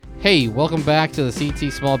Hey, welcome back to the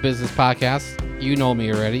CT Small Business Podcast. You know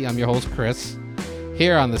me already. I'm your host, Chris.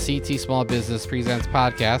 Here on the CT Small Business Presents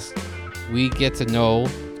podcast, we get to know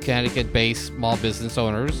Connecticut-based small business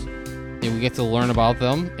owners, and we get to learn about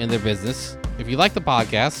them and their business. If you like the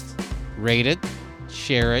podcast, rate it,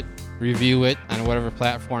 share it, review it on whatever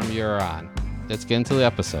platform you're on. Let's get into the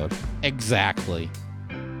episode. Exactly.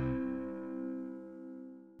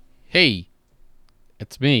 Hey,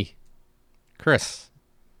 it's me, Chris,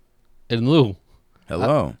 and Lou.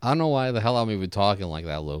 Hello. I don't know why the hell I'm even talking like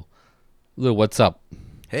that, Lou. Lou, what's up?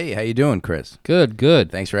 Hey, how you doing, Chris?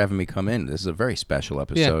 Good. Thanks for having me come in. This is a very special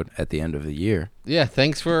episode at the end of the year. Yeah,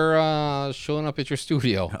 thanks for showing up at your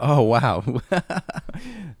studio. Oh, wow.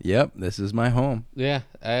 Yep, this is my home. Yeah,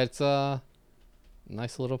 it's a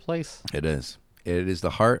nice little place. It is. It is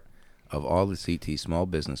the heart of all the CT small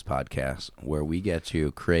business podcasts, where we get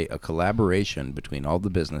to create a collaboration between all the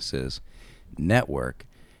businesses, network,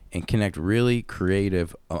 and connect really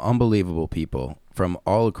creative, unbelievable people from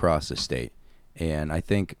all across the state. And I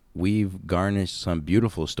think we've garnished some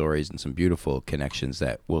beautiful stories and some beautiful connections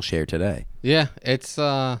that we'll share today. Yeah, it's we've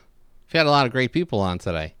had a lot of great people on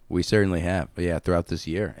today. We certainly have, throughout this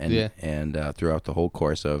year and throughout the whole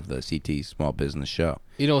course of the CT Small Business Show.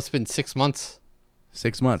 You know, it's been 6 months.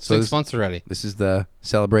 6 months. 6 months already. This is the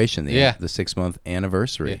celebration, the 6-month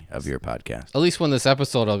anniversary of your podcast. At least when this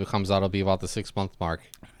episode comes out, it'll be about the 6 month mark.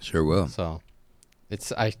 Sure will. So,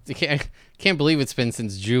 I can't believe it's been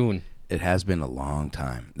since June. It has been a long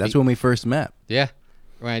time. That's when we first met. Yeah,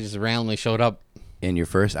 when I just randomly showed up. I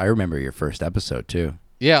remember your first episode too.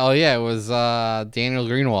 Yeah, it was Daniel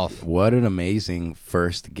Greenwolf. What an amazing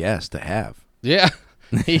first guest to have. Yeah,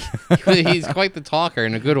 he's quite the talker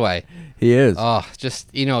in a good way. He is. Oh, just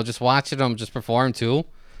watching him just perform too.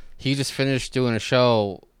 He just finished doing a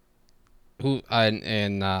show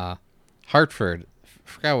in Hartford.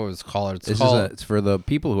 I forgot what it was called. It's for the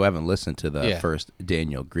people who haven't listened to the first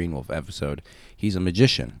Daniel Greenwolf episode. He's a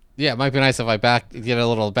magician. Yeah, it might be nice if I get a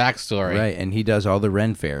little backstory. Right, and he does all the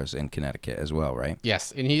Ren fairs in Connecticut as well, right?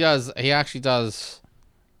 Yes, and he actually does.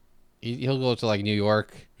 He'll go to like New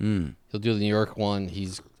York. He'll do the New York one.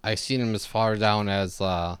 I've seen him as far down as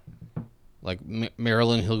like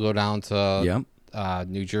Maryland. He'll go down to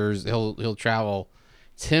New Jersey. He'll travel.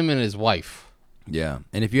 It's him and his wife. Yeah,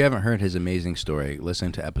 and if you haven't heard his amazing story,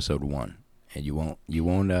 listen to episode 1, and you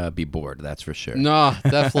won't be bored. That's for sure. No,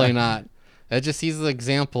 definitely not. He's an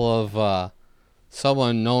example of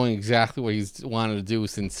someone knowing exactly what he's wanted to do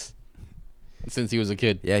since he was a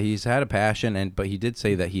kid. Yeah, he's had a passion, but he did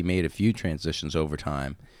say that he made a few transitions over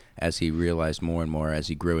time as he realized more and more as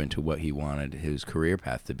he grew into what he wanted his career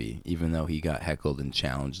path to be, even though he got heckled and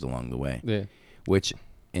challenged along the way. Yeah. Which,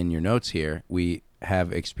 in your notes here, we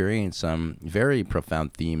have experienced some very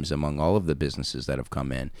profound themes among all of the businesses that have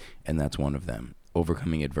come in, and that's one of them: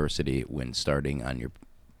 overcoming adversity when starting on your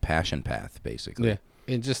passion path, basically. Yeah,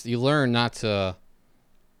 and just you learn not to.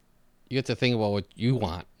 You have to think about what you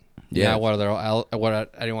want. Yeah, not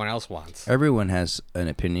what anyone else wants. Everyone has an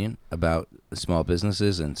opinion about small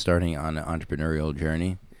businesses and starting on an entrepreneurial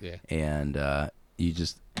journey. Yeah, and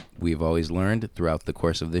we've always learned throughout the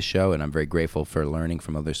course of this show, and I'm very grateful for learning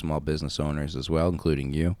from other small business owners as well,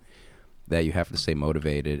 including you, that you have to stay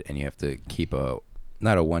motivated and you have to keep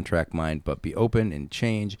not a one-track mind, but be open and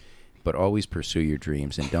change, but always pursue your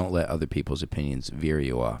dreams and don't let other people's opinions veer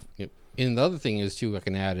you off. Yep. And the other thing is, too, I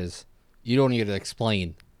can add is you don't need to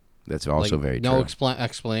explain. That's also very true. No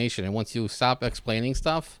explanation. And once you stop explaining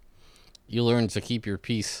stuff, you learn to keep your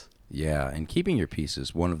peace. Yeah, and keeping your peace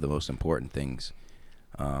is one of the most important things.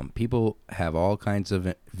 People have all kinds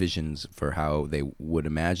of visions for how they would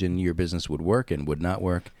imagine your business would work and would not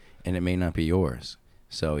work, and it may not be yours.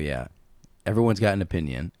 So, yeah, everyone's got an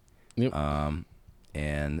opinion. Yep.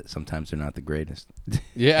 And sometimes they're not the greatest.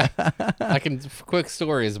 Yeah. Quick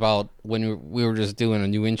stories about when we were just doing a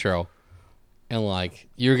new intro, and like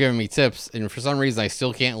you were giving me tips, and for some reason I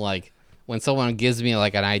still can't, like, when someone gives me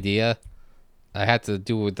like an idea, I had to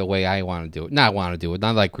do it the way I want to do it. Not want to do it.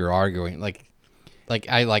 Not like we were arguing. Like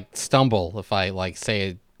I like stumble if I like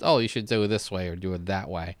say, oh, you should do it this way or do it that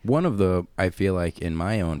way. I feel like in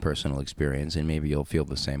my own personal experience, and maybe you'll feel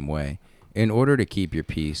the same way, in order to keep your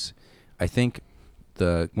peace, I think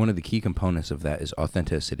one of the key components of that is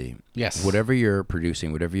authenticity. Yes. Whatever you're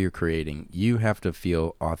producing, whatever you're creating, you have to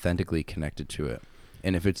feel authentically connected to it.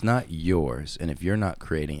 And if it's not yours, and if you're not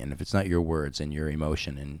creating, and if it's not your words and your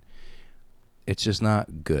emotion, and it's just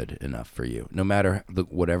not good enough for you, no matter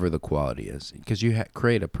whatever the quality is, because you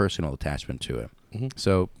create a personal attachment to it. Mm-hmm.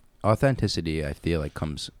 So authenticity, I feel like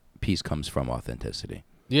peace comes from authenticity.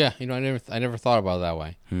 Yeah, I never thought about it that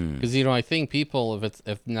way. Hmm. Because I think people,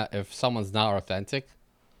 if someone's not authentic,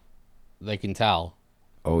 they can tell.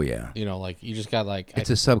 Oh yeah. Like you just got like It's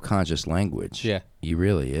a subconscious language. Yeah. It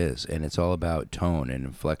really is, and it's all about tone and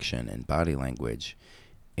inflection and body language,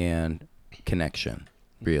 and connection.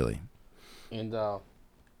 Really. And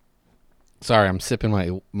sorry, I'm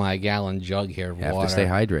sipping my gallon jug here of You have water. to stay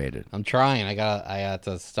hydrated. I'm trying. I had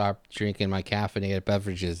to stop drinking my caffeinated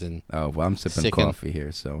beverages and. Oh well, I'm sipping coffee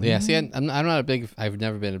here, so Yeah. See, I'm not a big. I've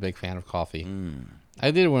never been a big fan of coffee. I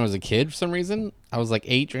did it when I was a kid for some reason. I was like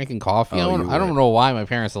 8 drinking coffee. I don't know why my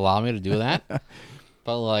parents allowed me to do that.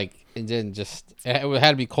 But like it didn't just. It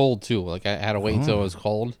had to be cold too. Like I had to wait until it was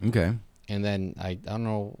cold. Okay. And then I don't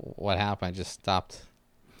know what happened. I just stopped.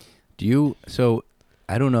 So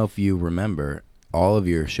I don't know if you remember all of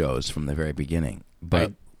your shows from the very beginning,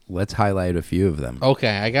 but let's highlight a few of them.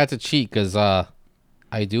 Okay, I got to cheat because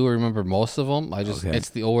I do remember most of them. It's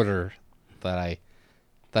the order that I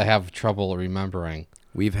have trouble remembering.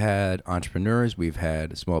 We've had entrepreneurs, we've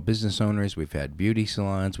had small business owners, we've had beauty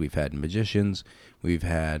salons, we've had magicians, we've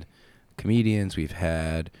had comedians, we've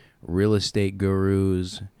had real estate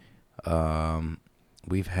gurus,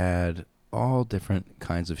 we've had all different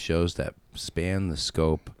kinds of shows that span the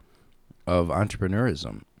scope of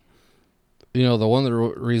entrepreneurism. The one of the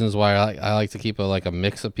reasons why I like to keep a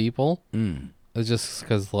mix of people is just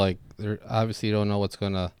because like obviously you don't know what's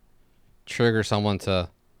gonna trigger someone to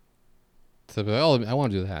be like, oh, I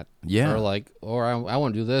want to do that. Yeah. Or I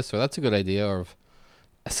want to do this, or that's a good idea, or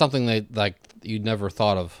something that like you'd never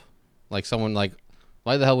thought of. Like someone like,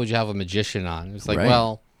 why the hell would you have a magician on? It's like,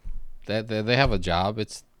 well, they have a job,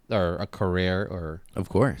 or a career, or of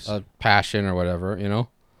course a passion or whatever,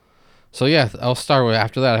 So yeah, I'll start with,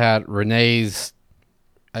 after that I had Renee's.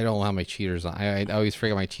 I don't have my cheaters on. I always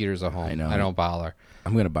forget my cheaters at home. I know. I don't bother.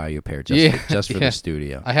 I'm going to buy you a pair just for the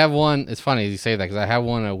studio. I have one. It's funny you say that because I have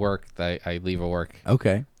one at work that I leave at work.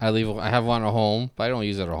 Okay. I have one at home, but I don't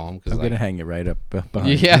use it at home. I'm going to hang it right up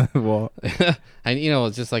behind the wall. And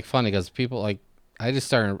it's just like funny because people like, I just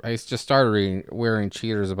started wearing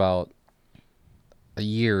cheaters about a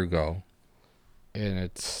year ago. And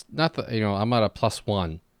it's not that, I'm at a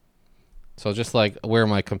 +1. So just like where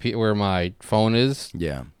my phone is.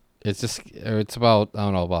 Yeah. It's about, I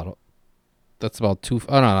don't know, that's about 2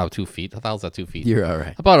 feet. I thought it was at 2 feet. You're all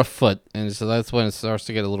right. About a foot. And so that's when it starts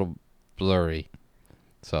to get a little blurry.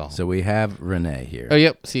 So we have Renee here. Oh,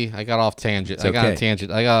 yep. See, I got off tangent. I got a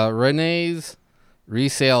tangent. I got Renee's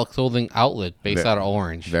resale clothing outlet based out of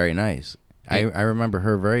Orange. Very nice. Yeah. I remember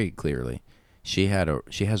her very clearly. She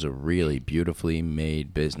has a really beautifully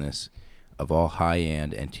made business of all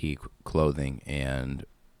high-end antique clothing. And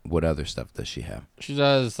what other stuff does she have? She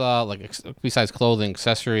does besides clothing,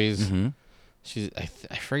 accessories. Mm-hmm.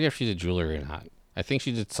 I forget if she did jewelry or not. I think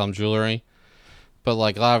she did some jewelry, but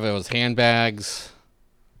like a lot of it was handbags.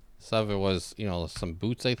 Some of it was some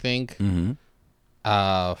boots. I think. Mm-hmm.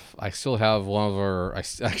 I still have one of her.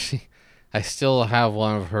 I still have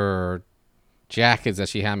one of her jackets that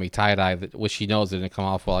she had me tie-dye, which she knows didn't come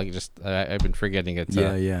off well. I've been forgetting it.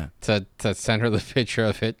 To send her the picture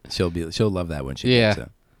of it. She'll love that when she gets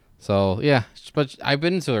it. So yeah, but I've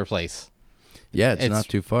been to her place. Yeah, it's not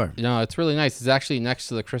too far. No, it's really nice. It's actually next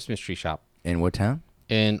to the Christmas tree shop. In what town?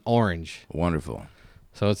 In Orange. Wonderful.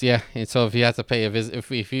 So it's and so if you have to pay a visit,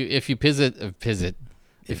 if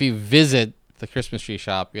you visit the Christmas tree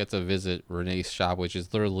shop, you have to visit Renee's shop, which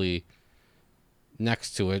is literally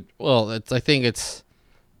next to it. Well, I think it's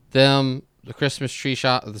them, the Christmas tree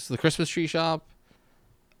shop,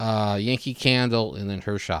 Yankee Candle, and then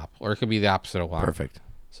her shop, or it could be the opposite of one. Perfect.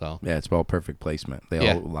 So yeah, it's all perfect placement. They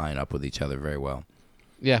all line up with each other very well.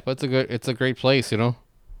 Yeah, but it's a great place, And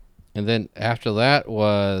then after that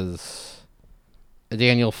was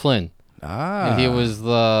Daniel Flynn. Ah,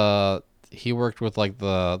 and he worked with like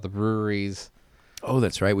the breweries. Oh,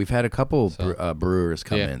 that's right. We've had a couple brewers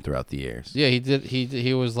come in throughout the years. Yeah, he did.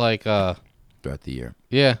 He was like throughout the year.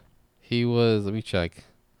 Yeah, he was. Let me check.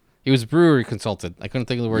 He was a brewery consultant. I couldn't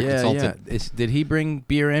think of the word consultant. Yeah. Did he bring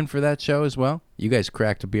beer in for that show as well? You guys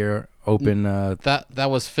cracked a beer open. That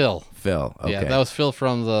was Phil. Phil. Okay. Yeah, that was Phil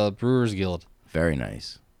from the Brewers Guild. Very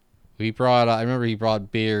nice. He brought. I remember he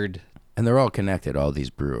brought Beard. And they're all connected. All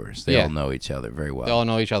these brewers. They all know each other very well. They all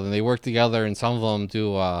know each other. And they work together. And some of them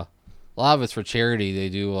do. A lot of it's for charity. They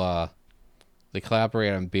do. They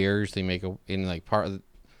collaborate on beers. They make part of.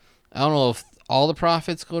 I don't know if all the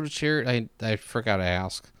profits go to charity. I forgot to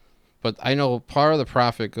ask. But I know part of the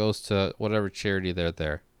profit goes to whatever charity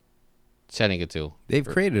they're sending it to. They've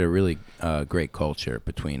created a really great culture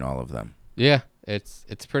between all of them. Yeah, it's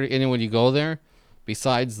pretty. And when you go there,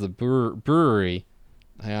 besides the brewery,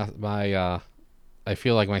 I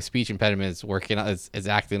feel like my speech impediment is working. Is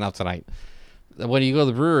acting up tonight. When you go to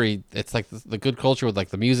the brewery, it's like the good culture with like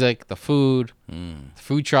the music, the food, the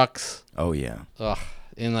food trucks. Oh yeah. Ugh,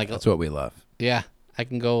 and like That's what we love. yeah, I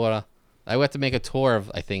can go. I have to make a tour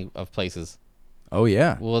of places. Oh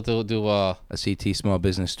yeah. We'll do a CT small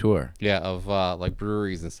business tour. Yeah, of like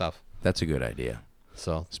breweries and stuff. That's a good idea.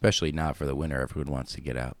 So especially now for the winter, everyone wants to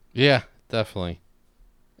get out. Yeah, definitely.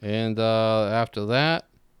 And after that,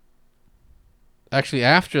 actually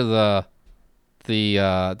after the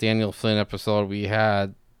Daniel Flynn episode, we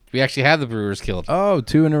actually had the Brewers killed. Oh,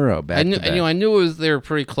 2 in a row, back to back. I knew they were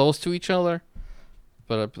pretty close to each other,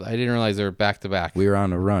 but I didn't realize they were back to back. We were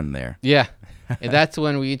on a run there. Yeah, and that's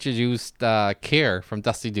when we introduced Care from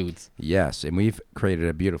Dusty Dudes. Yes, and we've created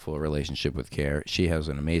a beautiful relationship with Care. She has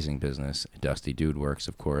an amazing business. Dusty Dude Works,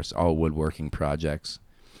 of course, all woodworking projects.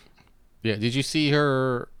 Yeah. Did you see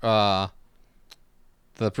her?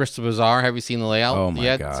 The Bristol Bazaar. Have you seen the layout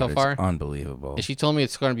yet so far? It's unbelievable. And she told me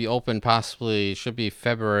it's going to be open possibly, should be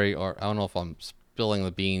February, or I don't know if I'm spilling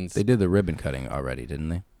the beans. They did the ribbon cutting already, didn't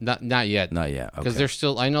they? Not yet. Not yet. Because they're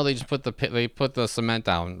still, I know they just put the cement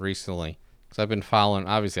down recently. Because I've been following,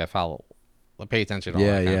 obviously I pay attention to all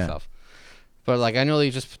that kind of stuff. But like I know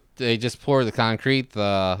they just pour the concrete,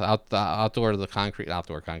 outdoor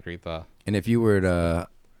concrete. And if you were to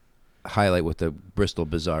highlight what the Bristol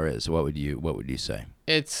Bazaar is, what would you say?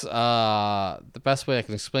 It's the best way I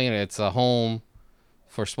can explain it. It's a home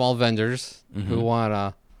for small vendors who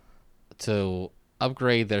want to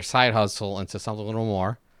upgrade their side hustle into something a little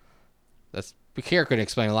more. Care could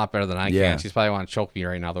explain a lot better than I can. She's probably want to choke me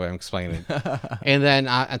right now the way I'm explaining it. And then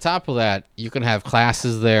on top of that, you can have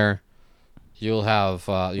classes there. You'll have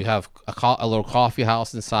a little coffee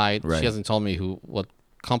house inside. Right. She hasn't told me what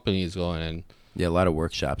company is going in. Yeah, a lot of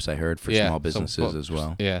workshops I heard for small businesses as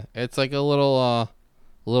well. Yeah, it's like a little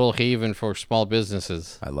haven for small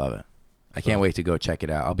businesses. I love it. I can't wait to go check it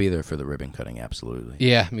out. I'll be there for the ribbon cutting, absolutely.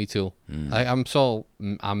 Yeah, me too.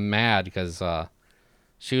 I'm mad because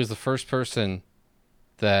she was the first person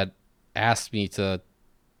that asked me to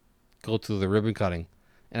go to the ribbon cutting,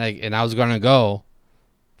 and I was gonna go,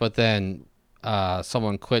 but then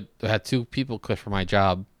someone quit. I had 2 people quit for my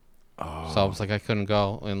job, so I was like I couldn't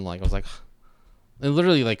go, and like I was like. They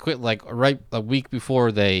literally like quit like right a week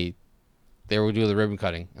before they were doing the ribbon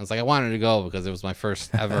cutting. I was like, I wanted to go because it was my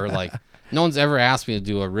first ever like no one's ever asked me to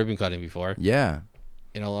do a ribbon cutting before. Yeah.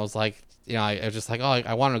 I was like, I was just like, oh,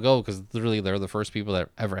 I want to go because literally they're the first people that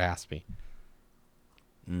ever asked me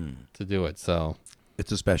to do it. So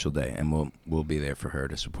it's a special day, and we'll be there for her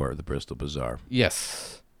to support the Bristol Bazaar.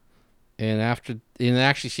 Yes. And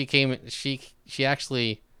actually she came. She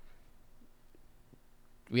actually.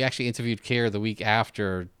 We actually interviewed Care the week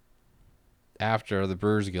after the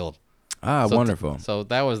Brewers Guild. Wonderful. So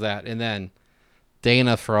that was that. And then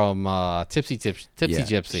Dana from Tipsy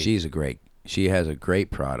Gypsy. She has a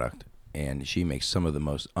great product, and she makes some of the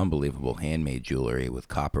most unbelievable handmade jewelry with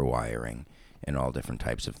copper wiring and all different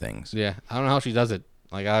types of things. Yeah. I don't know how she does it.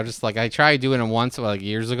 Like I tried doing it once like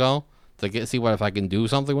years ago to see if I can do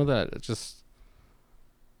something with it. It's just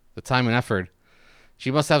the time and effort.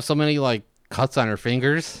 She must have so many like cuts on her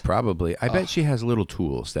fingers. Probably. I bet she has little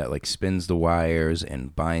tools that like spins the wires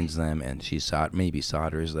and binds them, and she maybe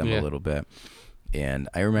solders them a little bit. And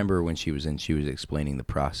I remember when she was explaining the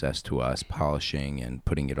process to us, polishing and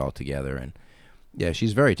putting it all together. And yeah,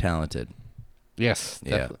 she's very talented. Yes,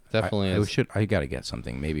 definitely. I got to get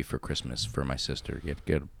something maybe for Christmas for my sister.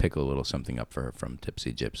 Pick a little something up for her from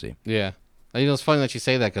Tipsy Gypsy. Yeah, it's funny that you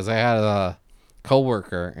say that because I had a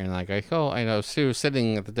coworker, and like I know she was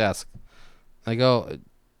sitting at the desk. I go,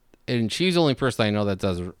 and she's the only person I know that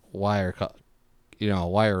does wire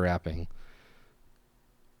wrapping.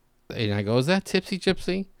 And I go, is that Tipsy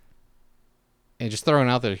Gypsy? And just throwing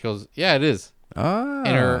it out there, she goes, yeah, it is. Oh.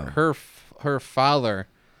 And her father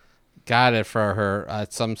got it for her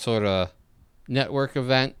at some sort of network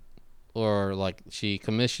event, or like she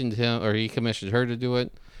commissioned him, or he commissioned her to do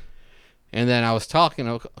it. And then I was talking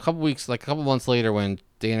a couple months later when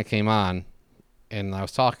Dana came on. And I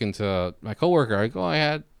was talking to my coworker. I go, I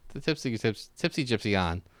had the Tipsy Gypsy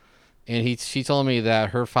on, and she told me that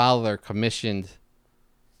her father commissioned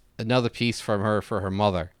another piece from her for her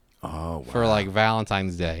mother. Oh, wow. For like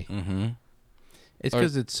Valentine's Day. Mm-hmm. It's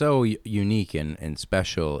because it's so unique and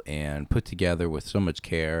special and put together with so much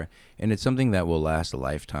care, and it's something that will last a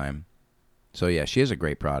lifetime. So yeah, she has a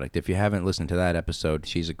great product. If you haven't listened to that episode,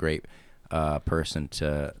 she's a great a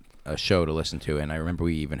show to listen to. And I remember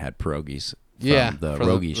we even had pierogies. The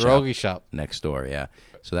Rogi shop next door. Yeah,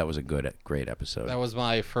 so that was a great episode. That was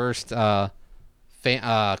my first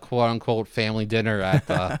quote unquote family dinner at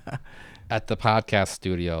the at the podcast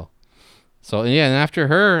studio. So yeah, and after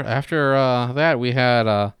that we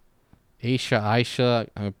had Aisha.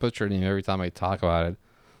 I butcher her name every time I talk about it.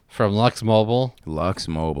 From Lux Mobile. Lux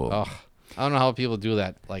Mobile. Ugh, I don't know how people do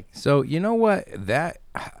that. Like, so you know what,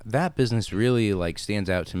 that business really like stands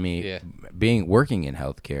out to me, working in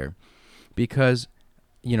healthcare, because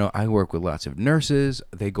I work with lots of nurses.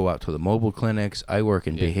 They go out to the mobile clinics. I work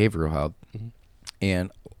in behavioral health,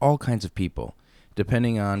 and all kinds of people,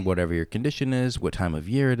 depending on whatever your condition is, what time of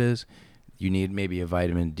year it is. You need maybe a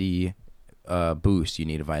vitamin D boost. You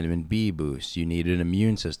need a vitamin B boost. You need an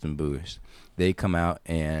immune system boost. They come out,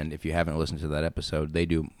 and if you haven't listened to that episode, they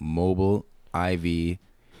do mobile IV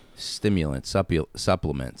stimulant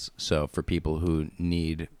supplements. So for people who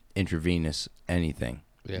need intravenous anything,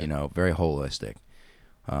 very holistic.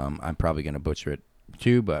 I'm probably going to butcher it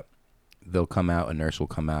too, but they'll come out, a nurse will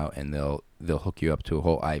come out, and they'll hook you up to a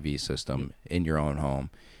whole IV system in your own home,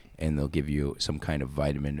 and they'll give you some kind of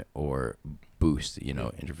vitamin or boost,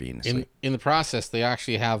 intravenously. In the process, they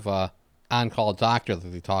actually have a on-call doctor that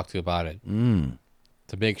they talk to about it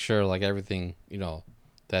to make sure, like, everything,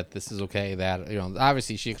 that this is okay. That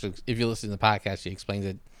obviously, if you listen to the podcast, she explains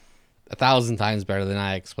it 1,000 times better than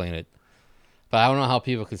I explain it. But I don't know how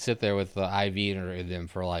people could sit there with the IV in them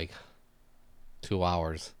for like 2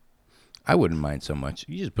 hours. I wouldn't mind so much.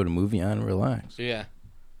 You just put a movie on and relax. Yeah.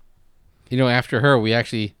 After her, we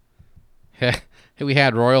actually we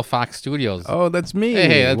had Royal Fox Studios. Oh, that's me.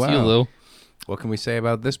 Hey, that's you, Lou. What can we say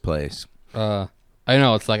about this place? I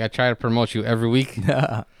know, it's like I try to promote you every week.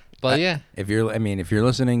 But yeah. If you're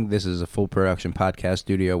listening, this is a full production podcast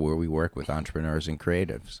studio where we work with entrepreneurs and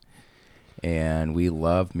creatives. And we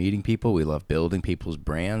love meeting people. We love building people's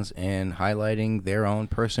brands and highlighting their own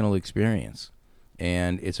personal experience.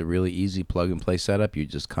 And it's a really easy plug-and-play setup. You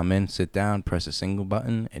just come in, sit down, press a single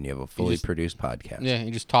button, and you have a fully produced podcast. Yeah, you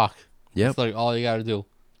just talk. Yep. That's like all you got to do.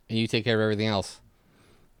 And you take care of everything else.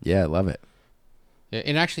 Yeah, I love it. Yeah,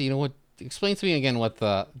 and actually, you know what? Explain to me again what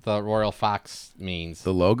the Royal Fox means.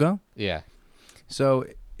 The logo? Yeah. So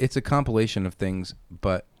it's a compilation of things,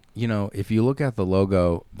 but... if you look at the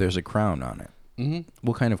logo, there's a crown on it. Mm-hmm.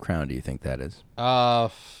 What kind of crown do you think that is?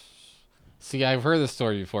 See, I've heard this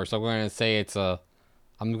story before, so I'm going to say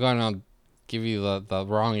I'm going to give you the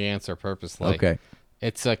wrong answer purposely. Okay.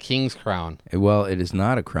 It's a king's crown. Well, it is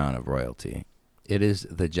not a crown of royalty. It is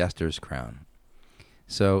the jester's crown.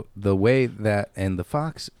 So the way that, and the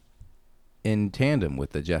fox in tandem with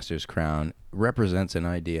the jester's crown represents an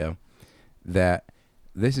idea that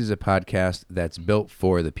this is a podcast that's built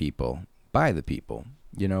for the people, by the people.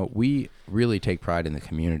 We really take pride in the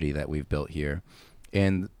community that we've built here.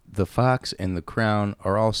 And the fox and the crown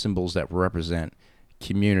are all symbols that represent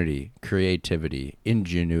community, creativity,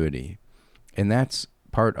 ingenuity. And that's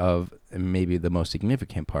part of, and maybe the most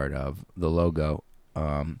significant part of, the logo.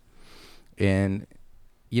 And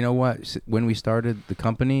you know what? When we started the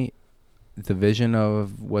company, the vision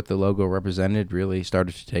of what the logo represented really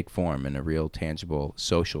started to take form in a real tangible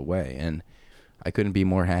social way. And I couldn't be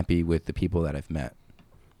more happy with the people that I've met.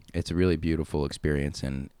 It's a really beautiful experience,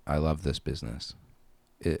 and I love this business.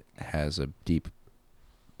 It has a deep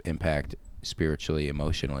impact spiritually,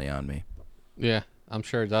 emotionally on me. Yeah, I'm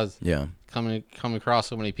sure it does. Yeah. Coming across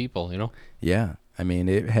so many people, Yeah. I mean,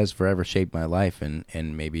 it has forever shaped my life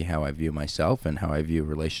and maybe how I view myself and how I view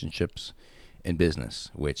relationships in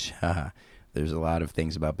business, which there's a lot of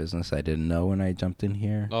things about business I didn't know when I jumped in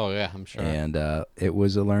here. Oh, yeah, I'm sure. And it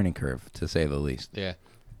was a learning curve, to say the least. Yeah.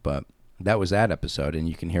 But that was that episode, and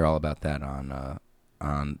you can hear all about that on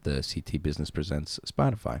the CT Business Presents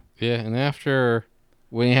Spotify. Yeah, and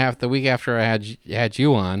the week after I had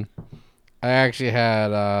you on, I actually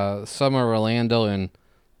had Summer Orlando and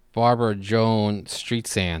Barbara Joan Street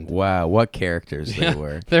Sand. Wow, what characters they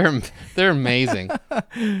were. They're amazing.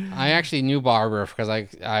 I actually knew Barbara because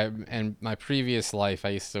I in my previous life I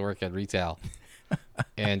used to work at retail.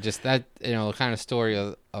 And just that, the kind of story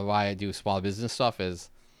of why I do small business stuff is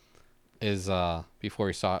before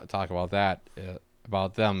we talk about that,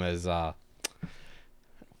 about them, is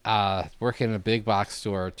working in a big box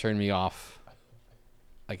store turned me off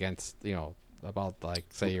against, about, like,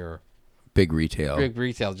 say you're big retail.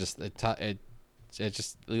 Just it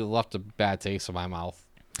just left a bad taste in my mouth.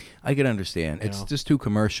 I can understand. It's just too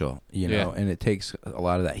commercial, and it takes a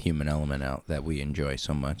lot of that human element out that we enjoy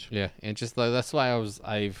so much. Yeah, and just that's why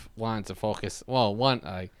I've wanted to focus. Well,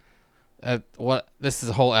 this is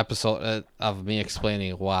a whole episode of me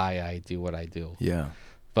explaining why I do what I do. Yeah.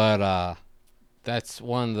 But that's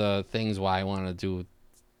one of the things why I want to do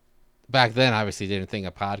back then, obviously, didn't think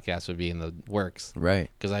a podcast would be in the works Right.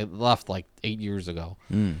 because I left like 8 years ago.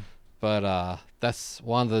 Mm. But that's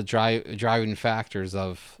one of the driving factors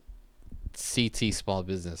of CT small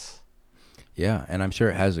business. Yeah, and I'm sure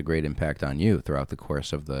it has a great impact on you throughout the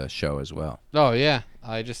course of the show as well. Oh yeah,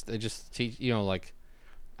 I just teach. Like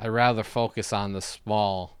I rather focus on the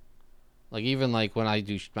small. Like even like when I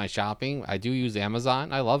do my shopping, I do use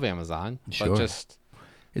Amazon. I love Amazon, Sure. but just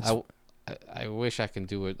It's I wish I can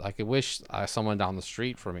do it. I could wish someone down the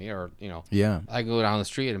street for me, or yeah. I can go down the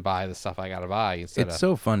street and buy the stuff I gotta buy instead It's of.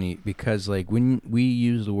 so funny because like when we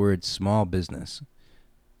use the word small business,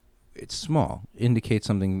 it's small, indicates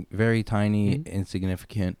something very tiny,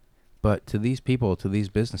 insignificant, but to these people, to these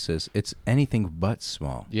businesses, it's anything but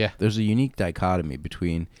small. Yeah. There's a unique dichotomy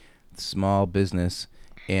between small business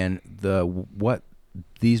and what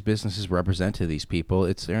these businesses represent to these people.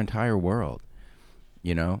 It's their entire world,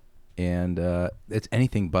 and it's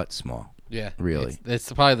anything but small. Yeah, really.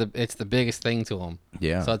 It's probably the biggest thing to them.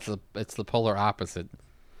 Yeah. So it's the polar opposite.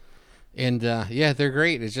 And yeah, they're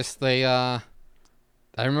great. It's just they.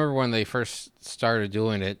 I remember when they first started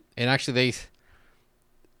doing it, and actually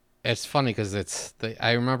it's funny because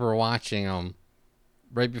I remember watching them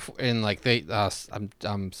right before, and like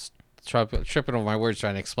I'm tripping over my words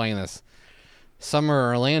trying to explain this. Summer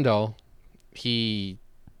Orlando, he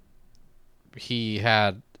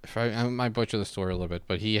had, I might butcher the story a little bit,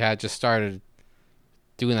 but he had just started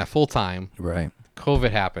doing that full time. Right.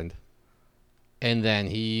 COVID happened, and then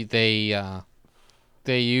they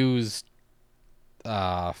used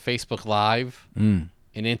Facebook Live Mm.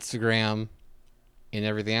 and Instagram and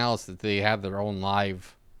everything else, that they had their own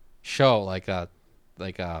live show, like a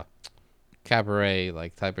cabaret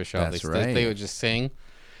like type of show. That's right. They would just sing.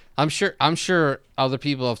 I'm sure other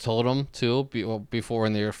people have told them too before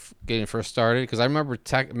when they were getting first started, because I remember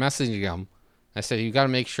messaging them. I said, you got to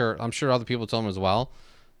make sure. I'm sure other people told him as well.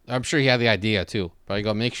 I'm sure he had the idea too, but I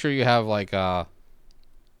go, make sure you have like your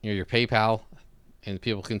PayPal, and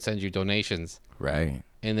people can send you donations. Right.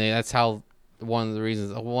 And that's how one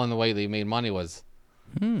of the way they made money was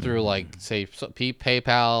through like say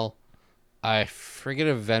PayPal. I forget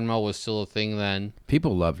if Venmo was still a thing then.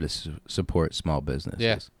 People love to support small businesses.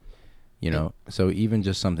 Yeah. So even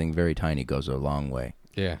just something very tiny goes a long way.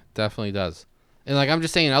 Yeah, definitely does. And like I'm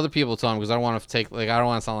just saying, other people tell them, because I don't want to I don't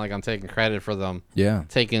want to sound like I'm taking credit for them. Yeah.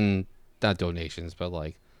 Taking not donations, but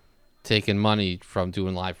like taking money from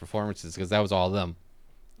doing live performances, because that was all them.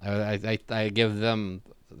 I give them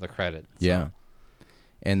the credit. So. Yeah.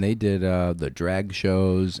 And they did the drag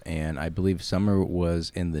shows, and I believe Summer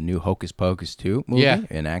was in the new Hocus Pocus 2 movie,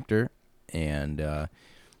 an actor, and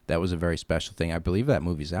that was a very special thing. I believe that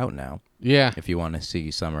movie's out now. Yeah. If you want to see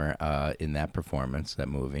Summer in that performance, that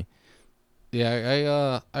movie.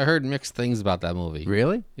 Yeah, I heard mixed things about that movie.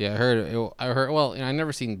 Really? Yeah, I heard. Well, I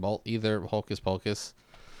never seen either Hocus Pocus,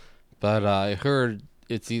 but I heard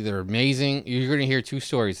it's either amazing. You're gonna hear two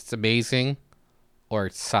stories. It's amazing, or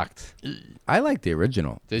it sucked. I like the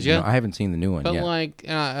original. Did you? I haven't seen the new one But yet. like,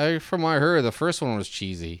 from what I heard, the first one was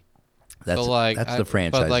cheesy. That's that's the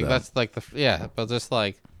franchise. But like though. that's like but just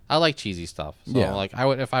like I like cheesy stuff. So Yeah. like I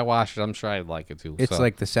would, if I watched it, I'm sure I'd like it too. It's so.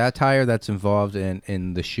 like the satire that's involved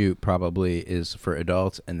in the shoot probably is for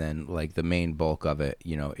adults, and then like the main bulk of it,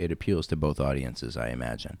 it appeals to both audiences, I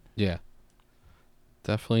imagine. Yeah.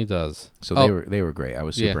 Definitely does. So they were great. I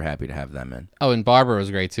was super happy to have them in. Oh, and Barbara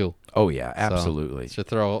was great too. Oh yeah, absolutely. So, should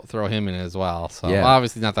throw him in as well. So Yeah.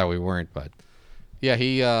 obviously not that we weren't, but yeah,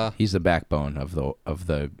 he's the backbone of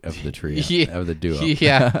the trio, Yeah. of the duo.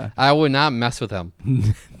 Yeah, I would not mess with him.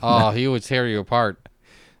 Oh, he would tear you apart.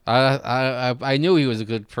 I knew he was a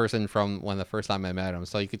good person from when the first time I met him.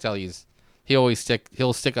 So you could tell he'll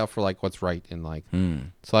stick up for like what's right, and like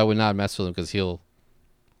so I would not mess with him because he'll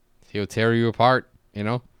tear you apart. In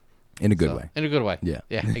a good way. In a good way. Yeah.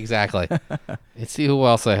 Yeah, exactly. Let's see who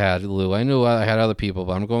else I had, Lou. I knew I had other people,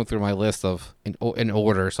 but I'm going through my list of in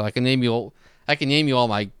order, so I can name you all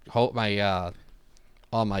my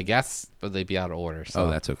guests, but they'd be out of order. So. Oh,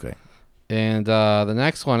 that's okay. And the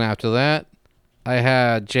next one after that,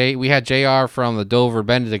 we had JR from the Dover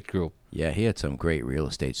Benedict Group. Yeah, he had some great real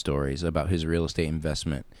estate stories about his real estate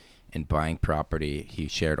investment and buying property. He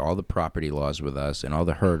shared all the property laws with us and all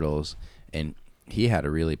the hurdles, and he had a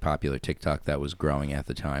really popular TikTok that was growing at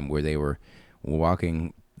the time, where they were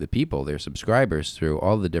walking the people, their subscribers, through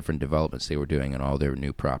all the different developments they were doing on all their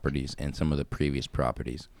new properties and some of the previous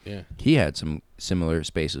properties. Yeah. He had some similar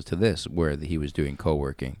spaces to this where he was doing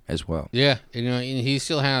co-working as well. Yeah, and he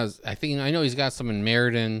still has. I know he's got some in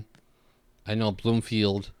Meriden. I know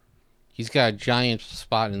Bloomfield. He's got a giant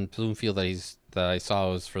spot in Bloomfield that I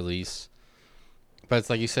saw was for lease. but it's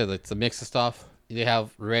like you said, it's a mix of stuff they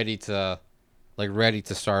have ready to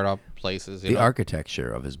start up places. The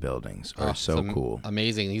architecture of his buildings are so cool,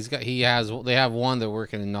 amazing. They have one that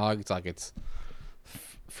working in Naugatuck. It's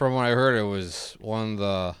from what I heard, it was one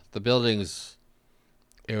of the buildings.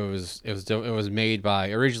 It was made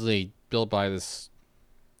by originally built by this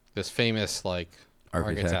famous like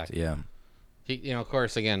architect. Yeah. He, of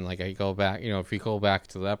course, again, like I go back, if you go back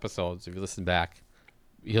to the episodes, if you listen back,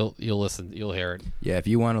 you'll hear it. Yeah, if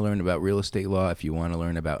you want to learn about real estate law, if you want to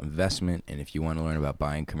learn about investment, and if you want to learn about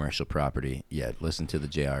buying commercial property, listen to the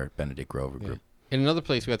J.R. Benedict Grover Group. And another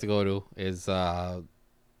place we have to go to is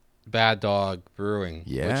Bad Dog Brewing,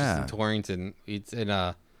 which is in Torrington. It's in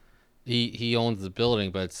he owns the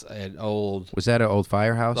building, but it's an old. Was that an old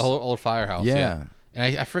firehouse? The old firehouse. Yeah.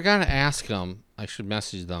 And I forgot to ask them. I should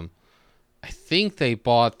message them. I think they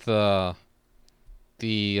bought the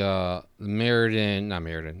Meriden, not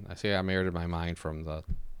Meriden. I say I Meriden in my mind from a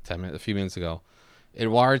few minutes ago. In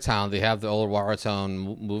Watertown, they have the old Watertown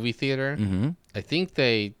movie theater. Mm-hmm. I think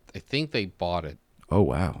they bought it. Oh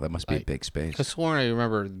wow, that must be a big space. Because sworn I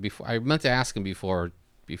remember before. I meant to ask him before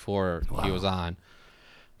he was on,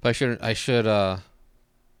 but I should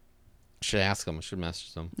ask him. I should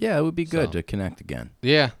message him. Yeah, it would be good to connect again.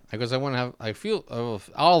 Yeah, because I want to have. I feel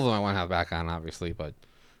all of them I want to have back on, obviously, but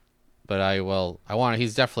I will. I want.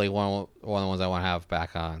 He's definitely one of the ones I want to have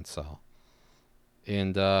back on. So,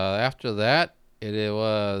 and after that, it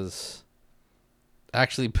was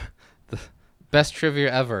actually the best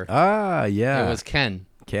trivia ever. Ah, yeah. It was Ken.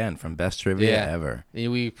 Ken from Best Trivia Ever.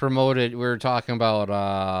 We were talking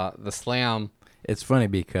about the Slam. It's funny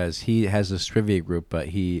because he has this trivia group, but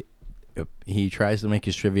he tries to make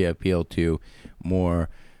his trivia appeal to more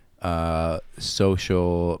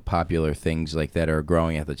social, popular things like that are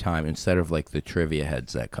growing at the time instead of like the trivia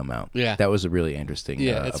heads that come out. Yeah, that was a really interesting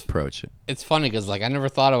approach. It's funny because like I never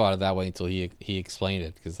thought about it that way until he explained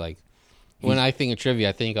it. Because like when I think of trivia,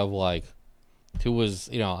 I think of like who was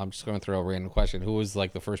I'm just going to throw a random question. Who was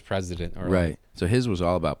like the first president? Or right. So his was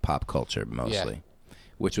all about pop culture mostly,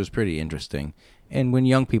 which was pretty interesting. And when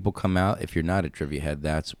young people come out, if you're not a trivia head,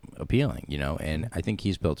 that's appealing, And I think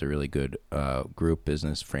he's built a really good group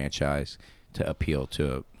business franchise to appeal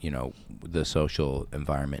to, the social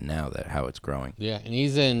environment now, that how it's growing. Yeah, and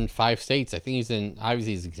he's in 5 states. I think he's in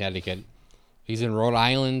Connecticut. He's in Rhode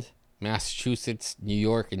Island, Massachusetts, New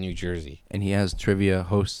York, and New Jersey. And he has trivia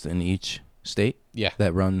hosts in each state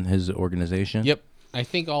that run his organization? Yep. I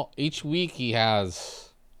think each week he has,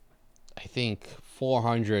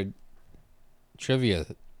 400 trivia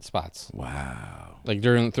spots. Wow. Like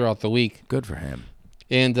throughout the week. Good for him.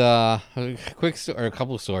 And a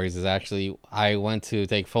couple of stories is actually I went to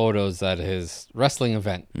take photos at his wrestling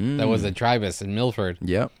event that was at Tribus in Milford.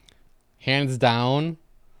 Yep. Hands down,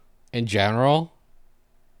 in general,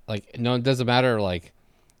 like it doesn't matter like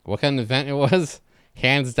what kind of event it was.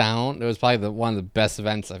 Hands down, it was probably one of the best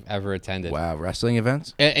events I've ever attended. Wow, wrestling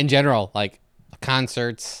events? In general, like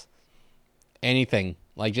concerts, anything.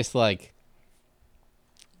 Like just I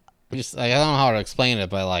don't know how to explain it,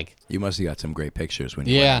 but like you must have got some great pictures when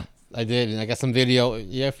you went. I did, and I got some video.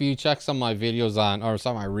 Yeah, if you check some of my videos or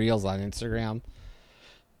some of my reels on Instagram,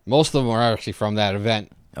 most of them were actually from that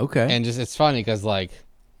event. Okay, and just it's funny because like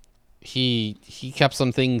he kept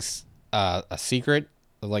some things a secret,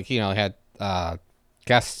 like had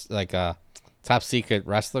guests like top secret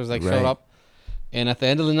wrestlers showed up, and at the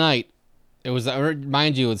end of the night, it was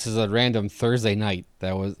mind you, this is a random Thursday night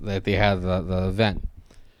that they had the event.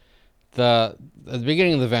 At the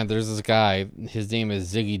beginning of the event, there's this guy. His name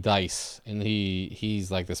is Ziggy Dice, and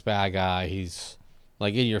he's like this bad guy. He's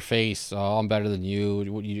like in your face. Oh, I'm better than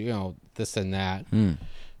you. This and that. And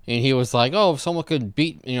he was like, "Oh, if someone could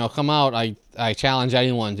come out, I challenge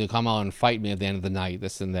anyone to come out and fight me at the end of the night.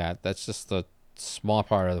 This and that." That's just a small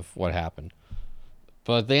part of what happened.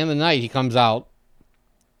 But at the end of the night, he comes out.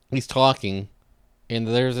 He's talking, and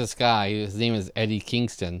there's this guy. His name is Eddie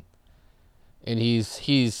Kingston. And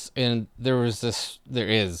there was this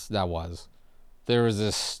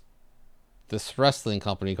wrestling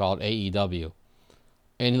company called AEW,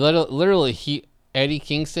 and literally Eddie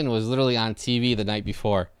Kingston was literally on TV the night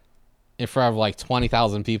before, in front of like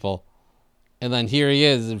 20,000 people, and then here he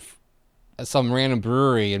is at some random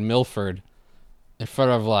brewery in Milford, in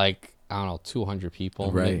front of like 200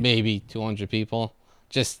 people, maybe 200 people,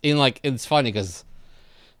 just in like it's funny because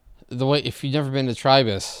the way if you've never been to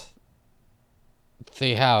Tribus.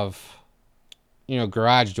 They have,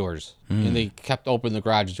 garage doors, and they kept open the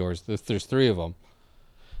garage doors. There's 3 of them,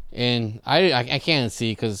 and I can't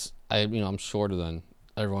see because I'm shorter than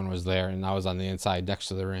everyone was there, and I was on the inside next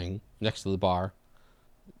to the ring, next to the bar.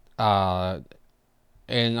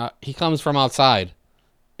 and he comes from outside,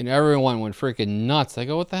 and everyone went freaking nuts. I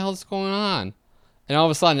go, what the hell is going on? And all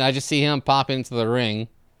of a sudden, I just see him pop into the ring,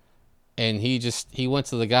 and he went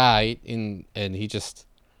to the guy, and he just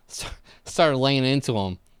started laying into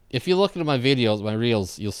him. If you look at my videos, my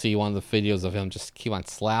reels, you'll see one of the videos of him just keep on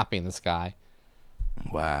slapping this guy.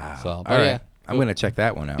 Wow. So, all right. I'm going to check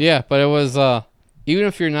that one out. Yeah, but it was, even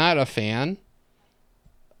if you're not a fan,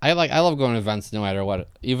 I love going to events no matter what.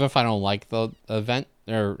 Even if I don't like the event,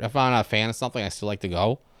 or if I'm not a fan of something, I still like to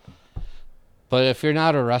go. But if you're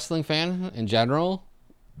not a wrestling fan in general,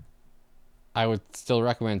 I would still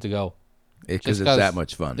recommend to go. Because it's that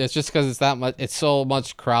much fun. It's just because it's that much. It's so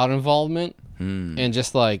much crowd involvement, and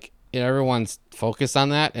just like everyone's focused on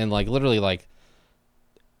that, and like literally like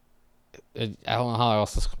I don't know how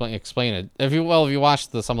else to explain it. If you watch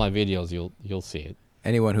some of my videos, you'll see it.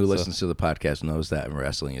 Anyone who listens to the podcast knows that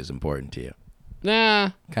wrestling is important to you. Nah,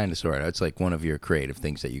 kind of, sort of. It's like one of your creative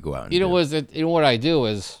things that you go out and do. You know what I do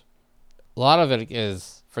is a lot of it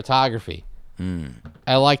is photography.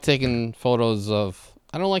 I like taking photos of.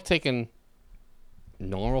 I don't like taking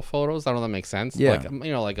normal photos. I don't know if that makes sense. Yeah. Like,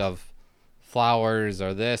 like of flowers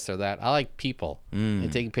or this or that. I like people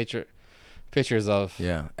and taking pictures of.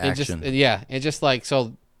 Yeah. Action. And just like,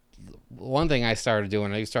 so one thing I started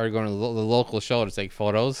doing, I started going to the local show to take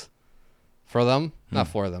photos for them. Not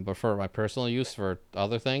for them, but for my personal use for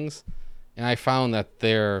other things. And I found that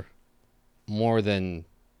they're more than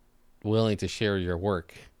willing to share your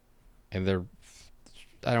work. And they're,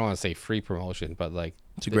 I don't want to say free promotion, but like,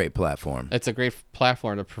 it's a great platform. It's a great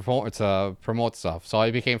platform to promote stuff. So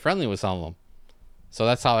I became friendly with some of them. So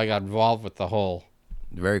that's how I got involved with the whole.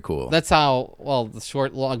 Very cool. That's how,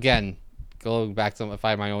 again, going back to if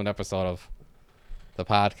I had my own episode of the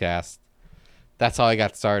podcast, that's how I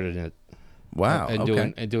got started in it. Wow.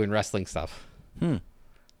 And doing wrestling stuff.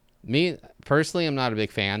 Me, personally, I'm not a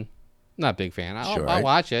big fan. Not a big fan. I'll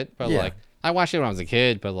watch it, but like, I watched it when I was a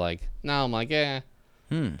kid, but like, now I'm like, yeah.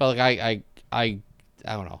 But like,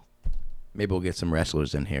 I don't know. Maybe we'll get some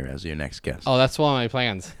wrestlers in here as your next guest. Oh, that's one of my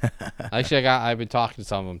plans. Actually, I've been talking to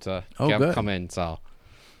some of them to come in. So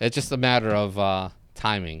it's just a matter of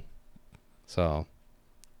timing. So,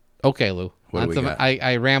 okay, Lou. What do we got?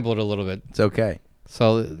 I rambled a little bit. It's okay.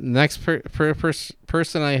 So the next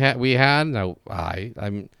person we had.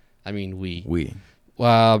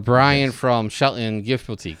 Brian from Shelton Gift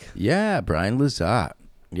Boutique. Yeah, Brian Lazat.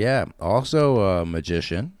 Yeah, also a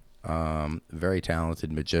magician. Very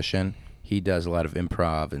talented magician. He does a lot of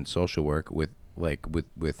improv and social work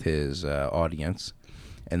with his audience,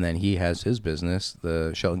 and then he has his business,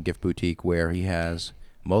 the Shelton Gift Boutique, where he has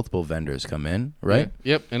multiple vendors come in, right?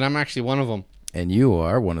 Yep, and I'm actually one of them. And you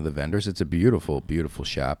are one of the vendors. It's a beautiful, beautiful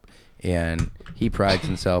shop, and he prides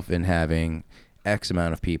himself in having X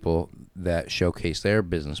amount of people that showcase their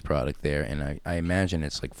business product there, and I imagine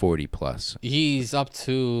it's like 40 plus. He's up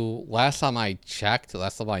to, last time I checked,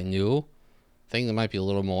 last time I knew, I think there might be a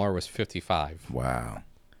little more, was 55. Wow.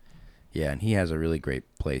 Yeah, and he has a really great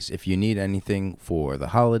place. If you need anything for the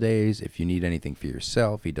holidays, if you need anything for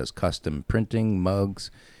yourself, he does custom printing, mugs,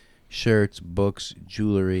 shirts, books,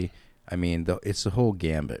 jewelry. I mean, it's the whole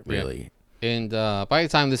gambit, really. Yeah. And by the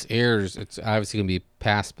time this airs, it's obviously going to be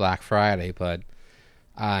past Black Friday, but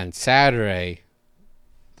on Saturday,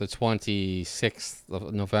 the 26th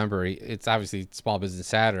of November, it's obviously Small Business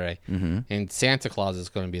Saturday, and Santa Claus is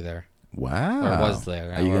going to be there. Wow. Or was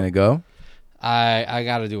there. Are you going to go? I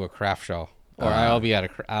got to do a craft show, or I'll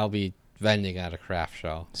be vending at a craft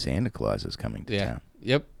show. Santa Claus is coming to town.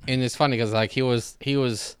 Yep. And it's funny because like he was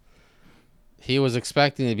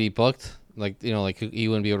expecting to be booked, like he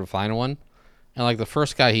wouldn't be able to find one, and like the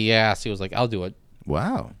first guy he asked, he was like, "I'll do it."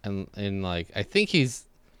 Wow. And like I think he's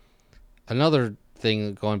another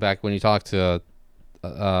thing going back when you talked to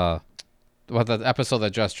about the episode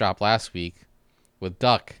that just dropped last week with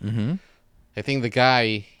Duck. I think the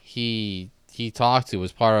guy he talked to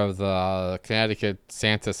was part of the Connecticut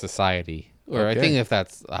Santa Society, or I think if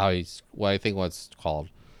that's what's called.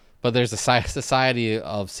 But there's a Society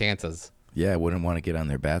of Santas. Yeah, I wouldn't want to get on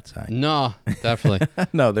their bad side. No, definitely.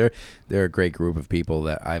 No, they're a great group of people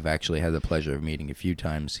that I've actually had the pleasure of meeting a few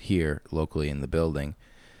times here locally in the building.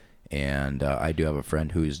 And I do have a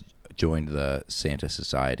friend who's joined the Santa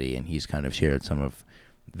Society, and he's kind of shared some of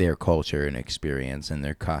their culture and experience and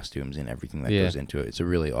their costumes and everything that goes into it. It's a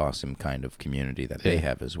really awesome kind of community that they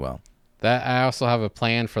have as well. That I also have a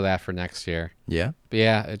plan for that for next year. Yeah? But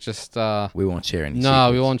yeah, it just... we won't share any No,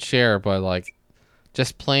 secrets. we won't share, but like...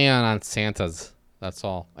 Just plan on Santas. That's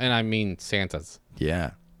all. And I mean Santas.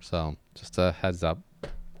 Yeah. So, just a heads up.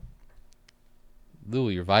 Lou,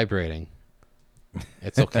 you're vibrating.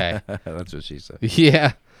 It's okay. That's what she said.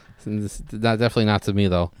 Yeah. Definitely not to me,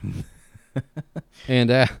 though.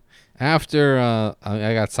 And after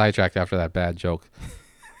I got sidetracked after that bad joke.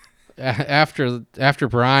 After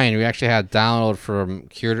Brian, we actually had download from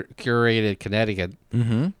Curated Connecticut,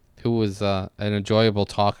 who was an enjoyable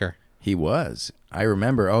talker. He was. I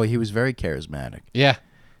remember. Oh, he was very charismatic. Yeah.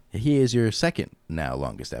 He is your second now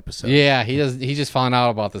longest episode. Yeah, he does. He just found out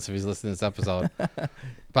about this if he's listening to this episode.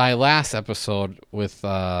 My last episode with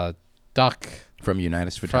Duck from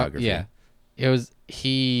Unitas Photography. Yeah,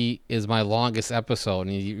 he is my longest episode, and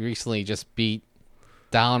he recently just beat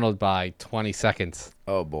Donald by 20 seconds.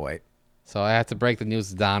 Oh boy! So I have to break the news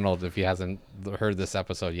to Donald if he hasn't heard this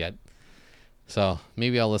episode yet. So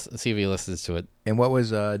maybe I'll see if he listens to it. And what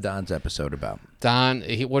was Don's episode about? Don,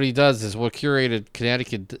 what he does is what Curated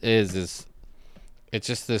Connecticut is it's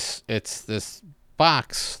just this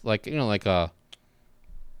box, like, you know, like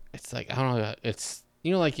it's like, I don't know, it's,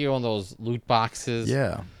 you know, like you're on those loot boxes.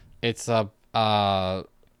 Yeah. It's a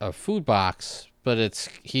food box, but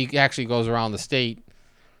he actually goes around the state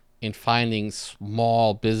in finding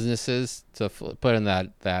small businesses to put in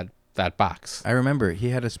that box. I remember he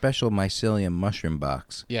had a special mycelium mushroom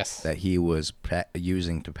box. Yes. That he was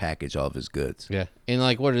using to package all of his goods. Yeah. And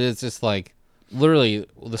like what it is, just like literally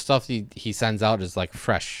the stuff he sends out is like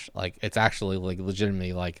fresh. Like it's actually like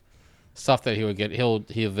legitimately like stuff that he would get. He'll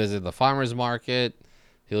visit the farmer's market.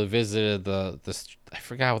 He'll visit this I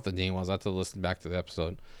forgot what the name was. I have to listen back to the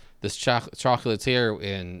episode. This chocolatier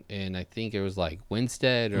in I think it was like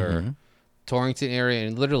Winstead or Torrington area,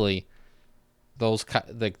 and literally those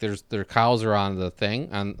like their cows are on the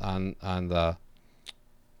thing on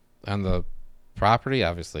the property,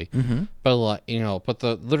 obviously. But like, you know, but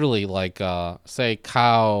the literally like say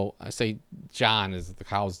John is the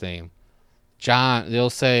cow's name. John, they'll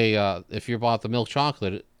say if you bought the milk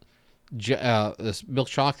chocolate, this milk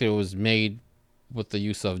chocolate was made with the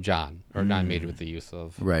use of John, or not made with the use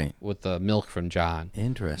of with the milk from John.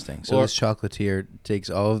 Interesting. So this chocolatier takes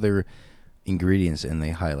all of their ingredients and they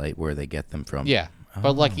highlight where they get them from. Yeah,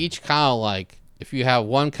 but like each cow, like if you have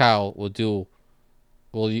one cow, that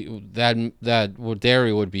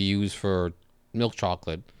dairy would be used for milk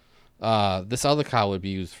chocolate. This other cow would be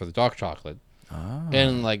used for the dark chocolate.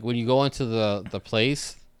 And like when you go into the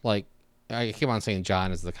place, like I keep on saying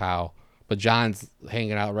John is the cow, but John's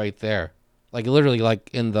hanging out right there, like literally like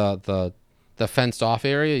in the fenced off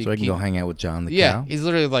area. So I can go hang out with John the cow? Yeah, he's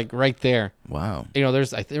literally like right there. Wow. You know,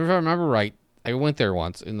 if I remember right, I went there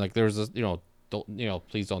once, and like there was this,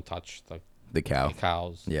 please don't touch the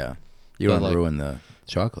cows. Yeah, you don't ruin the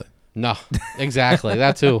chocolate. No, exactly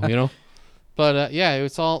that too. You know, but yeah,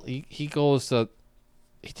 it's all he goes to.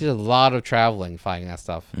 He did a lot of traveling finding that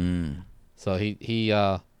stuff. So he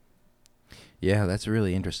yeah, that's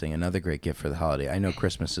really interesting. Another great gift for the holiday. I know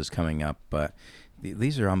Christmas is coming up, but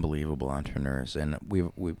these are unbelievable entrepreneurs, and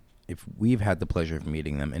if we've had the pleasure of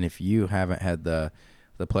meeting them, and if you haven't had the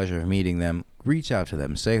pleasure of meeting them, reach out to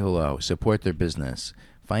them, say hello, support their business,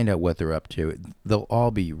 find out what they're up to. They'll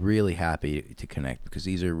all be really happy to connect because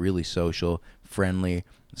these are really social, friendly,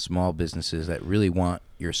 small businesses that really want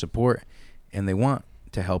your support, and they want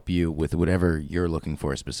to help you with whatever you're looking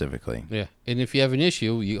for specifically. Yeah, and if you have an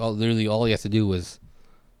issue, literally all you have to do is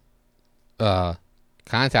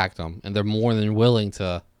contact them, and they're more than willing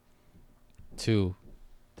to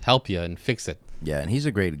help you and fix it. Yeah, and he's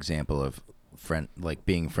a great example of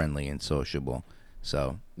being friendly and sociable.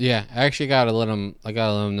 So yeah, I actually gotta let him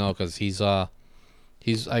know because he's I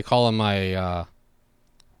call him my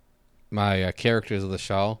my characters of the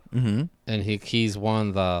show, and he's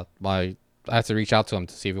one of I have to reach out to him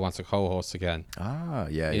to see if he wants to co-host again.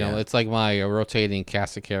 Yeah, you know, it's like my rotating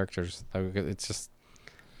cast of characters. It's just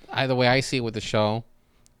the way I see it with the show.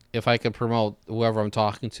 If I can promote whoever I'm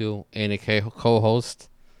talking to and a co-host,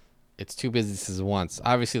 it's two businesses at once.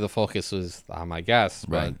 Obviously, the focus was on my guest,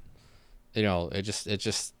 but you know, it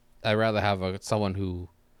just I'd rather have someone who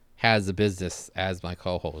has the business as my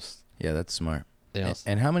co-host. Yeah, that's smart. You know,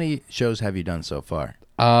 and how many shows have you done so far?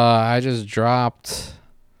 I just dropped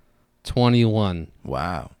 21.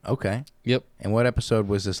 Wow. Okay. Yep. And what episode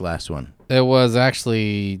was this last one? It was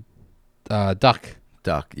actually Duck.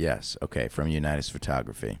 Duck, yes. Okay, from Unitas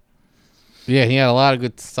Photography. Yeah, he had a lot of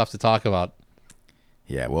good stuff to talk about.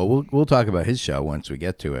 Yeah, well, we'll talk about his show once we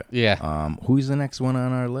get to it. Yeah. Who's the next one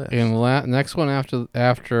on our list? And next one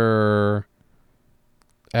after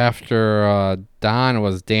Don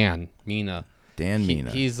was Dan Mina. Mina.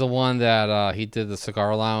 He's the one that he did the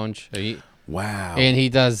cigar lounge. Wow. And he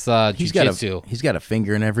does jiu-jitsu. He's got a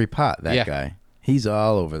finger in every pot, that guy. He's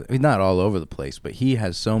all over. He's not all over the place, but he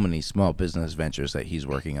has so many small business ventures that he's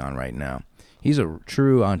working on right now. He's a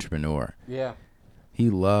true entrepreneur. Yeah. He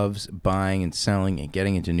loves buying and selling and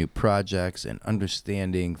getting into new projects and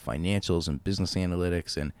understanding financials and business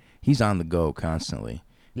analytics, and he's on the go constantly.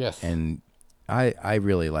 Yes. And I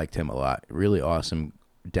really liked him a lot. Really awesome,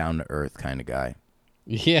 down-to-earth kind of guy.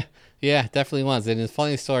 Yeah, definitely was. And his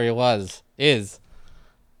funny story is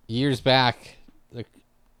years back, like,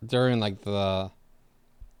 during like the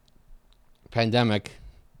pandemic,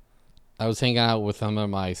 I was hanging out with him at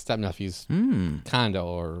my stepnephew's condo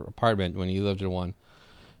or apartment when he lived in one.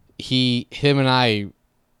 Him and I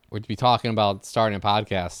would be talking about starting a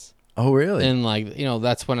podcast. Oh, really? And like,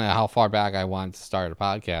 that's how far back I wanted to start a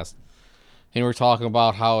podcast. And we're talking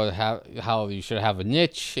about how you should have a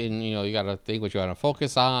niche, and you got to think what you want to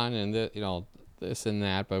focus on, and this and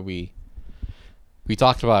that. But we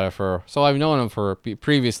talked about it so I've known him for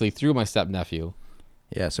previously through my stepnephew.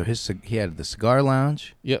 Yeah. So he had the cigar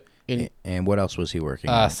lounge. Yep. And what else was he working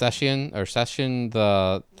on? Session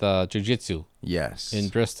the jiu-jitsu. Yes. In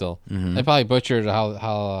Bristol. Mm-hmm. I probably butchered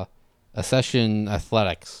how a session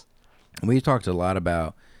athletics. We talked a lot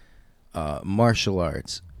about martial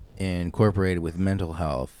arts incorporated with mental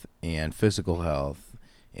health and physical health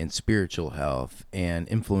and spiritual health and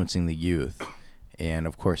influencing the youth, and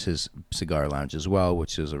of course his cigar lounge as well,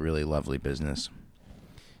 which is a really lovely business.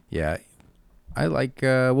 Yeah, I like.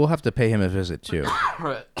 We'll have to pay him a visit too.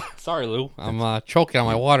 Sorry, Lou. I'm choking on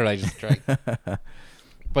my water that I just drank.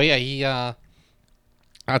 But yeah, he. I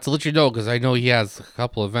have to let you know because I know he has a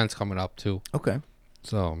couple events coming up too. Okay.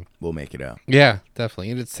 So we'll make it out. Yeah,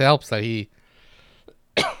 definitely, and it helps that the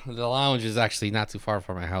lounge is actually not too far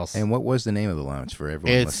from my house. And what was the name of the lounge for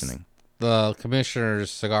everyone listening? The Commissioner's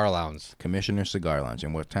Cigar Lounge. Commissioner's Cigar Lounge.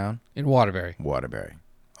 In what town? In Waterbury. Waterbury.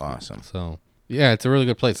 Awesome. So yeah, it's a really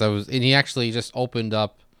good place. And he actually just opened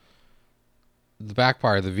up the back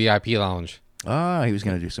part of the VIP lounge. Ah, he was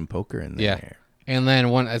going to do some poker in there. Yeah. And then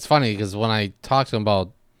it's funny because when I talked to him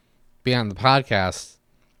about being on the podcast,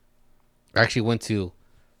 I actually went to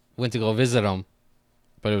go visit him,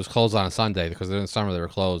 but it was closed on a Sunday because in the summer they were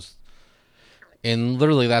closed. And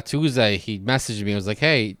literally that Tuesday, he messaged me and was like,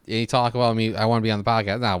 "Hey, any talk about me? I want to be on the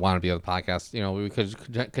podcast." No, I want to be on the podcast. We could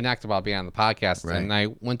connect about being on the podcast. Right. And I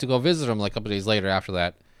went to go visit him like a couple days later after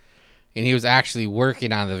that. And he was actually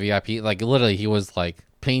working on the VIP. Like literally he was like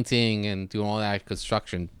painting and doing all that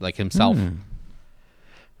construction like himself.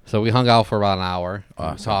 So we hung out for about an hour.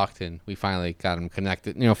 Awesome. We talked and we finally got him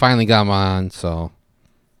connected. Finally got him on. So,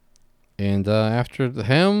 and after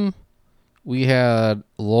him, we had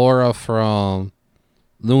Laura from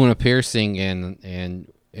Luna Piercing in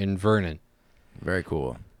Vernon. Very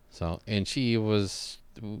cool. So, and she was.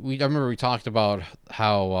 I remember we talked about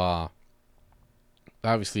how,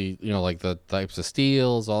 obviously, like the types of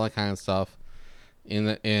steels, all that kind of stuff,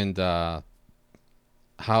 and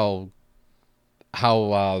how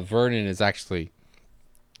Vernon is actually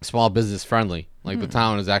small business friendly. Like the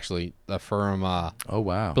town is actually a firm. Oh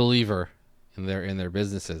wow. Believer in their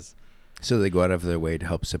businesses. So they go out of their way to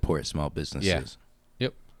help support small businesses. Yeah.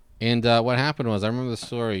 Yep. And what happened was, I remember the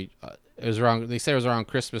story. It was around. They said it was around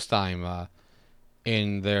Christmas time.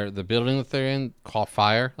 In the building that they're in caught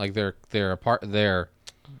fire. Like their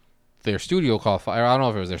studio caught fire. I don't know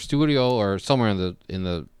if it was their studio or somewhere in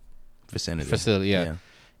the vicinity. Yeah.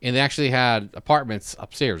 And they actually had apartments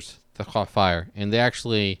upstairs that caught fire. And they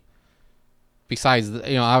actually, besides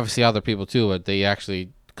obviously other people too, but they actually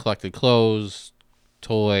collected clothes,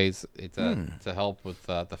 toys to help with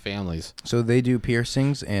the families. So they do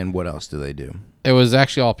piercings, and what else do they do? It was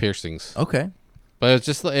actually all piercings. Okay. But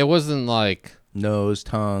it wasn't like nose,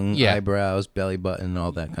 tongue, eyebrows, belly button,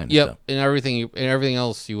 all that kind of stuff. Yep, and everything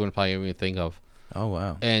else you wouldn't probably even think of. Oh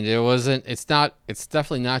wow. And it's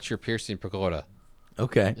definitely not your piercing pagoda.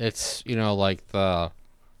 Okay. It's like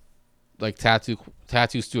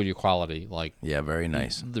tattoo studio quality, like very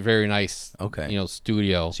nice. The very nice. Okay.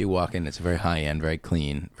 Studio. So you walk in, it's very high end, very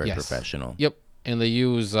clean, very professional. Yep. And they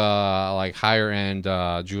use like higher end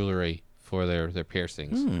jewelry for their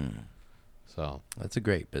piercings. So that's a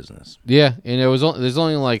great business. Yeah, and there's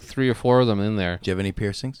only like 3 or 4 of them in there. Do you have any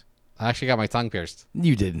piercings? I actually got my tongue pierced.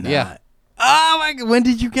 You did not. Yeah. Oh my God! When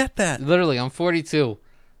did you get that? Literally, I'm 42.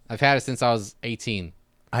 I've had it since I was 18.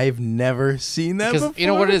 I've never seen that before. You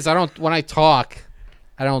know what it is? When I talk,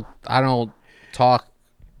 I don't talk.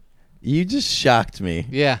 You just shocked me.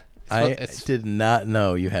 Yeah. I did not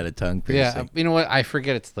know you had a tongue piercing. Yeah. You know what? I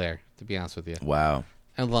forget it's there, to be honest with you. Wow.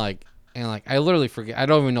 And I literally forget. I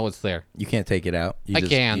don't even know it's there. You can't take it out? I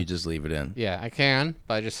can. You just leave it in. Yeah, I can,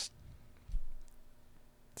 but it's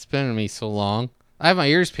been in me so long. I have my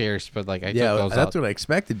ears pierced, but like I took those that's out. what I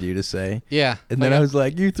expected you to say. Yeah, and then I was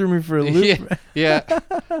like, you threw me for a loop. yeah.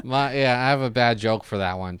 I have a bad joke for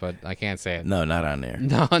that one, but I can't say it. No, not on there.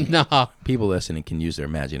 No. People listening can use their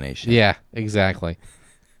imagination. Yeah, exactly.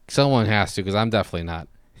 Someone has to, because I'm definitely not.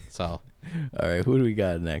 So. All right, who do we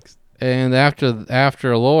got next? And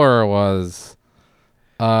after Laura was,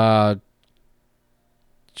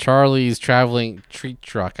 Charlie's Traveling Treat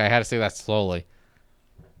Truck. I had to say that slowly.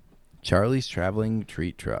 Charlie's Traveling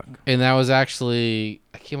Treat Truck. And that was actually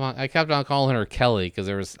I kept on calling her Kelly because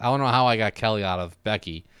I don't know how I got Kelly out of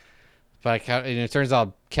Becky, but and it turns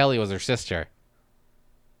out Kelly was her sister.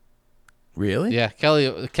 Really? Yeah, Kelly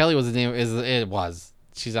was the name. It was.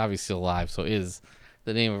 She's obviously still alive, so is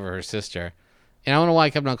the name of her sister. And I don't know why I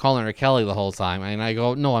kept on calling her Kelly the whole time. And I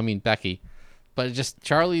go, no, I mean Becky. But it just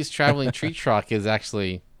Charlie's Traveling Treat Truck is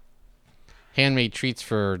actually handmade treats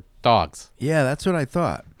for dogs. Yeah, that's what I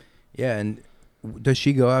thought. Yeah, and does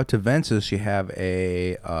she go out to events? Does she have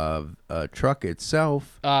a truck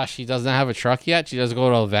itself? She doesn't have a truck yet. She does go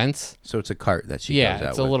to events. So it's a cart that she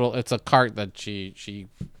goes out with. It's a cart that she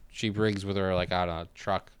brings with her like on a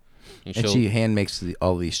truck. And she hand makes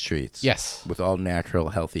all these treats. Yes. With all natural,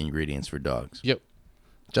 healthy ingredients for dogs. Yep.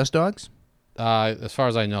 Just dogs? As far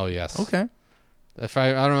as I know, yes. Okay. If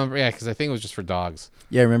I don't remember, yeah, because I think it was just for dogs.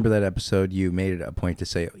 Yeah, I remember that episode. You made it a point to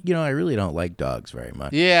say, I really don't like dogs very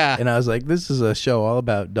much. Yeah. And I was like, this is a show all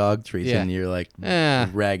about dog treats, yeah. and you're like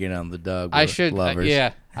ragging on the dog lovers.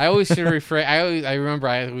 I always should rephrase. I remember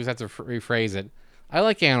I always have to rephrase it. I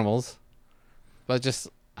like animals, but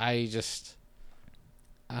I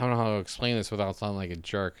don't know how to explain this without sounding like a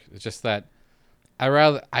jerk. It's just that I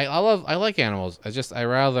like animals. I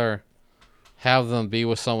rather have them be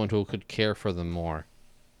with someone who could care for them more.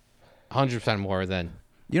 100% more than.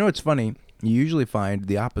 It's funny. You usually find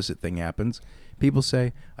the opposite thing happens. People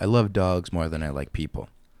say, I love dogs more than I like people.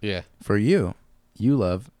 Yeah. For you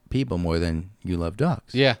love people more than you love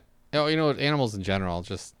dogs. Yeah. Animals in general,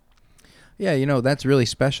 just. Yeah, that's really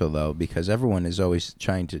special, though, because everyone is always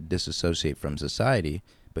trying to disassociate from society,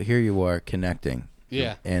 but here you are connecting.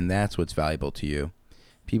 Yeah. And that's what's valuable to you.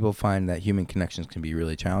 People find that human connections can be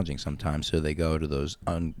really challenging sometimes, so they go to those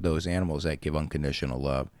animals that give unconditional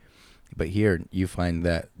love. But here, you find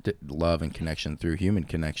that love and connection through human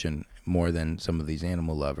connection more than some of these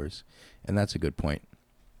animal lovers, and that's a good point.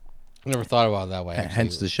 I never thought about it that way.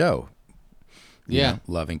 Hence the show. Yeah.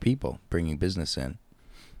 Loving people, bringing business in.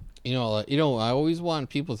 I always want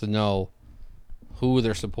people to know who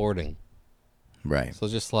they're supporting. Right. So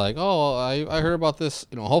just like, I heard about this.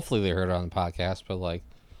 Hopefully they heard it on the podcast. But like,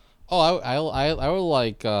 I would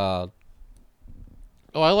like. I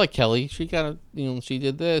like Kelly. She got she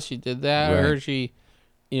did this, she did that. Right. I heard she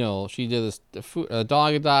did this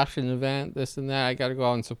dog adoption event, this and that. I got to go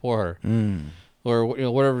out and support her. Or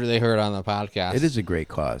whatever they heard on the podcast. It is a great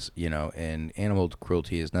cause, and animal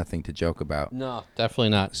cruelty is nothing to joke about. No, definitely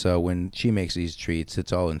not. So when she makes these treats,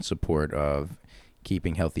 it's all in support of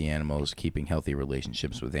keeping healthy animals, keeping healthy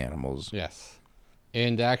relationships with animals. Yes.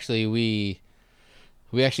 And actually, we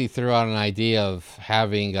actually threw out an idea of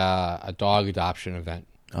having a dog adoption event.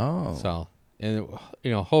 Oh. So, and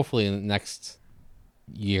hopefully in the next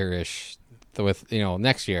year-ish, with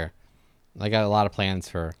next year. I got a lot of plans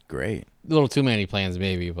for. Great. A little too many plans,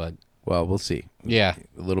 maybe, but. Well, we'll see. Yeah.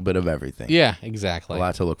 A little bit of everything. Yeah, exactly. A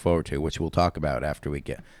lot to look forward to, which we'll talk about after we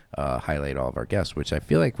get highlight all of our guests, which I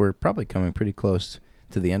feel like we're probably coming pretty close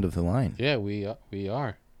to the end of the line. Yeah, we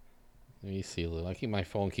are. Let me see, Lou. My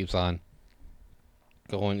phone keeps on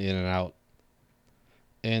going in and out.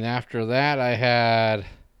 And after that, I had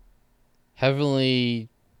Heavenly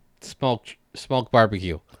Smoked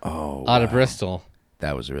Barbecue. Oh, out of Bristol.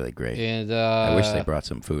 That was really great. And I wish they brought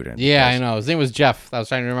some food in. Yeah, I know. His name was Jeff. I was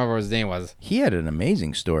trying to remember what his name was. He had an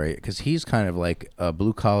amazing story because he's kind of like a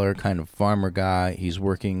blue-collar kind of farmer guy. He's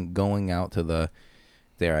going out to the,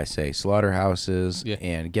 dare I say, slaughterhouses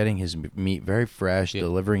and getting his meat very fresh,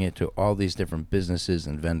 delivering it to all these different businesses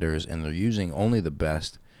and vendors, and they're using only the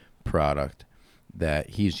best product that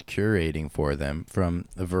he's curating for them from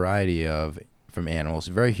a variety from animals.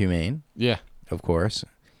 Very humane. Yeah. Of course.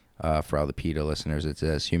 For all the PETA listeners, it's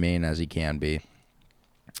as humane as he can be.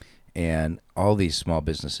 And all these small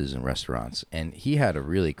businesses and restaurants. And he had a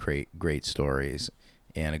really great stories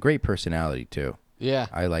and a great personality, too. Yeah.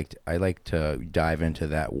 I like to dive into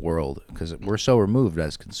that world because we're so removed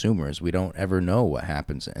as consumers. We don't ever know what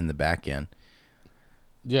happens in the back end.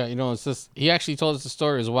 Yeah, it's just, he actually told us the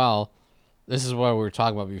story as well. This is what we were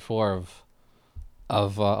talking about before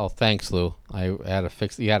thanks, Lou. You had to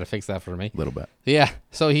fix that for me. A little bit. Yeah.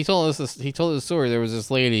 So he told us the story. There was this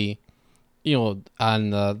lady,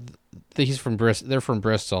 on he's from Bristol. They're from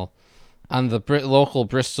Bristol. On the local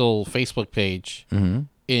Bristol Facebook page,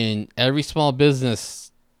 in every small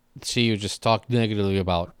business, she would just talk negatively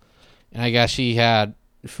about. And I guess she had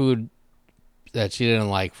food that she didn't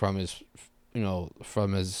like from his,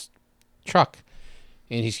 from his truck,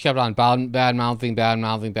 and he's kept on bad mouthing,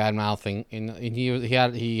 and he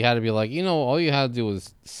had to be like, all you had to do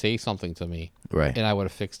was say something to me, right, and I would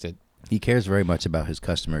have fixed it. He cares very much about his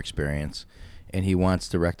customer experience, and he wants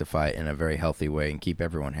to rectify it in a very healthy way and keep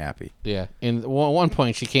everyone happy. Yeah, and at one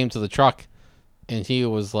point she came to the truck, and he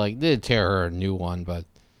was like, did tear her a new one, but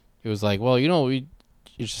he was like, well, you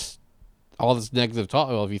just all this negative talk.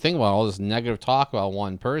 Well, if you think about it, all this negative talk about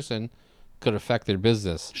one person could affect their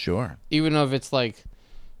business. Sure. Even if it's like,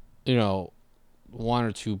 one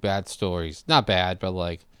or two bad stories. Not bad, but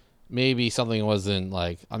like maybe something wasn't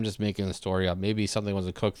like, I'm just making the story up. Maybe something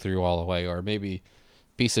wasn't cooked through all the way, or maybe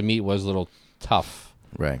piece of meat was a little tough.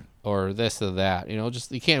 Right. Or this or that.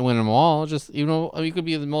 Just you can't win them all. Just, you could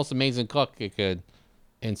be the most amazing cook. It could,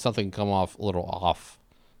 and something come off a little off.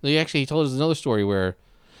 He told us another story where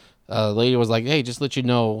a lady was like, hey, just let you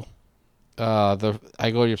know, I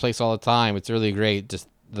go to your place all the time. It's really great. Just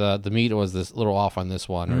the meat was this little off on this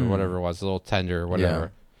one, or whatever it was, a little tender or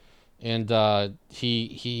whatever. Yeah. And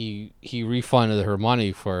he refunded her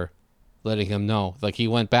money for letting him know. Like, he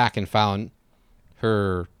went back and found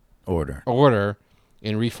her order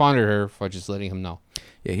and refunded her for just letting him know.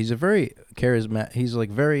 Yeah, he's a very charismatic. He's like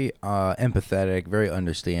very empathetic, very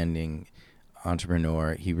understanding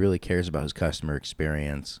entrepreneur. He really cares about his customer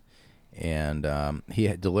experience. And he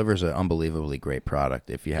delivers an unbelievably great product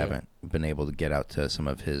if you haven't been able to get out to some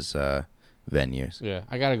of his venues. Yeah,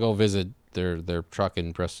 I got to go visit their truck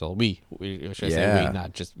in Bristol. Should I say we,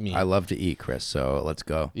 not just me. I love to eat, Chris, so let's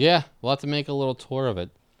go. Yeah, we'll have to make a little tour of it.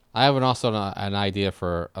 I have also an idea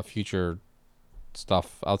for a future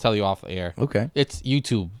stuff. I'll tell you off the air. Okay. It's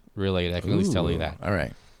YouTube related. I can at least tell you that. All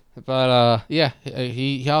right. But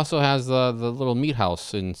he also has the little meat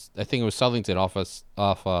house in, I think it was Southington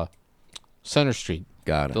off Center Street.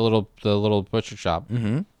 Got it. The little butcher shop.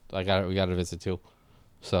 Mm-hmm. We got to visit too.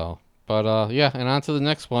 So, but and on to the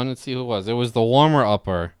next one. Let's see who it was. It was the warmer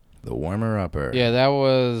upper. The warmer upper. Yeah, that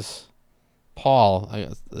was Paul.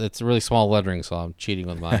 It's really small lettering, so I'm cheating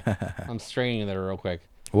with my. I'm straining there real quick.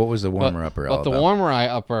 What was the warmer upper? But the warmer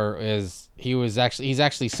upper is he's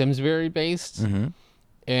actually Simsbury based,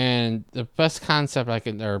 and the best concept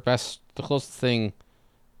the closest thing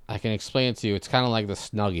I can explain it to you. It's kind of like the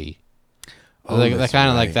Snuggie. That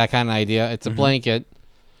kind of idea. It's a blanket,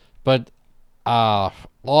 but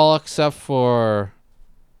all except for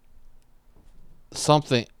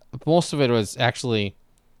something. Most of it was actually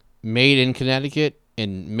made in Connecticut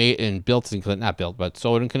and built in not built, but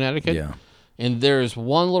sold in Connecticut. Yeah. And there's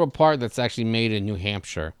one little part that's actually made in New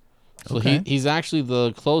Hampshire. So he's actually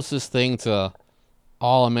the closest thing to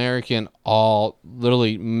all American,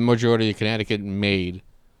 literally majority of Connecticut made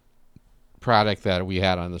product that we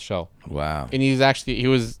had on the show. Wow. And he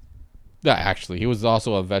was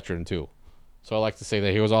also a veteran too. So I like to say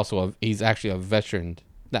that he's actually a veteran.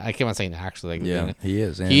 I keep on saying actually. He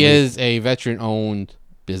is. And he is a veteran-owned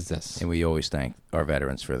business. And we always thank our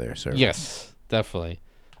veterans for their service. Yes, definitely.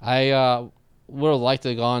 I would have liked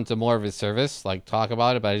to go into more of his service, like talk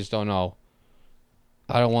about it, but I just don't know.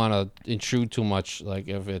 I don't want to intrude too much, like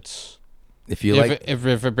if it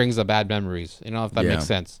brings up bad memories, if that makes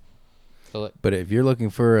sense. But if you're looking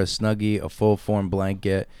for a Snuggie, a full form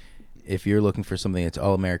blanket, if you're looking for something that's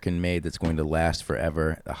all American made that's going to last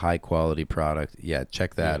forever, a high quality product,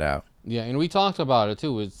 check that out. Yeah, and we talked about it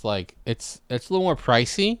too. It's like it's a little more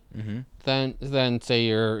pricey than say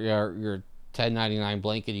your $10.99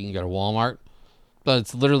 blanket you can get at Walmart, but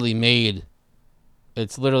it's literally made.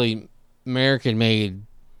 It's literally American made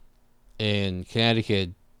in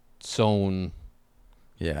Connecticut, sewn.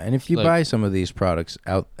 Yeah, and if you buy some of these products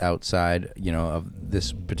outside, of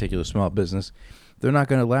this particular small business, they're not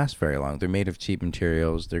going to last very long. They're made of cheap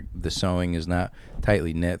materials. The sewing is not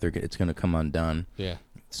tightly knit. It's going to come undone. Yeah.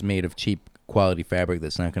 It's made of cheap quality fabric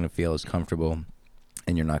that's not going to feel as comfortable,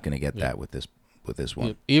 and you're not going to get that with this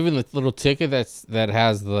one. Even the little ticket that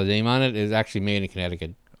has the name on it is actually made in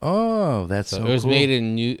Connecticut. Oh, that's so cool. It was made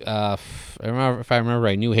in if I remember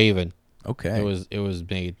right, New Haven. Okay. It was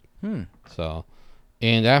made. So,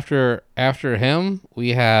 and after him, we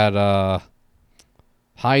had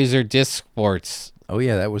Heiser Disc Sports. Oh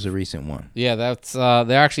yeah, that was a recent one. Yeah, that's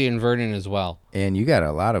they're actually in Vernon as well. And you got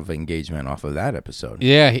a lot of engagement off of that episode.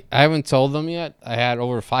 Yeah, I haven't told them yet. I had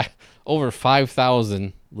over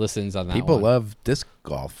 5,000 listens on that. People love disc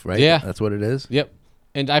golf, right? Yeah, that's what it is. Yep.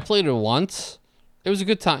 And I played it once. It was a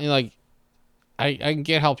good time. I can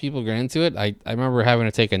get how people get into it. I remember having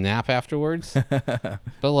to take a nap afterwards.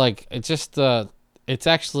 But like it's just it's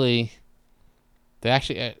actually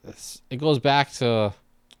it goes back to,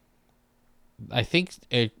 I think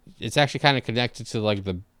it's actually kind of connected to like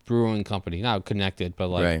the brewing company. Not connected, but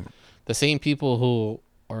like Right. the same people who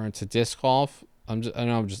are into disc golf.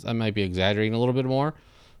 I might be exaggerating a little bit more,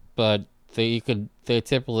 but they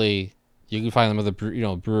typically, you can find them at the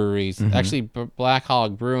breweries. Mhm. Actually, Black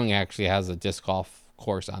Hog Brewing actually has a disc golf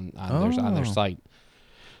course on their Oh. site.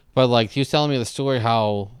 But like he was telling me the story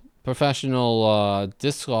how professional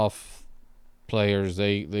disc golf players,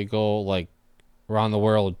 they go like around the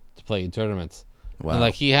world to play in tournaments. Wow. And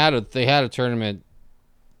like they had a tournament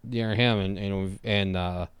near him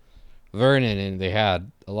and Vernon, and they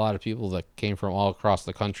had a lot of people that came from all across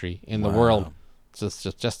the country in the Wow. world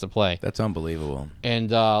just to play. That's unbelievable.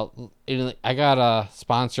 And I got a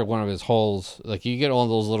sponsor one of his holes. Like you get all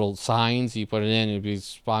those little signs, you put it in, it'd be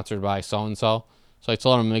sponsored by so and so. So I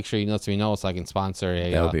told him to make sure he lets me know so I can sponsor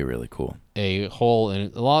That would be really cool. a hole.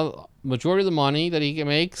 And majority of the money that he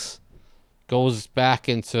makes goes back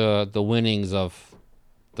into the winnings of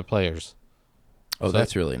the players. Oh, So-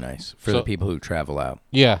 that's really nice for the people who travel out.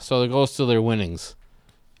 Yeah, so it goes to their winnings,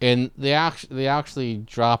 and they actually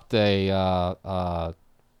dropped a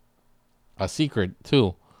secret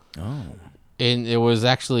too, Oh. and it was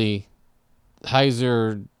actually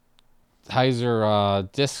Heiser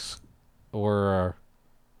discs were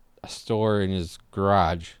a store in his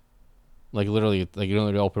garage, like literally, like you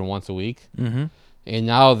only open once a week, Mm-hmm. and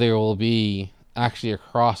now there will be actually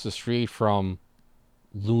across the street from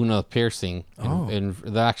Luna Piercing, and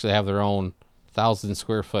they actually have their own 1,000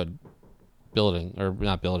 square foot building, or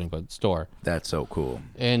not building, but store. That's so cool.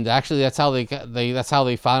 And actually, that's how they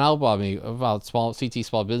found out about me, about small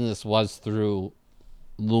business, was through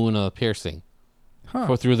Luna Piercing,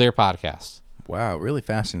 Huh. through their podcast. Wow, really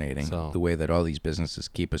fascinating So- the way that all these businesses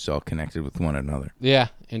keep us all connected with one another. Yeah,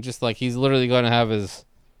 and just like he's literally going to have his,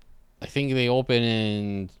 I think they open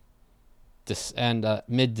in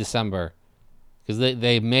mid-December, because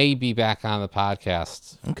they may be back on the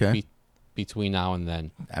podcast Okay. between now and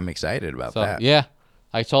then. I'm excited about So that. yeah,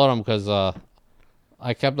 I told him because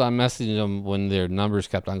I kept on messaging them when their numbers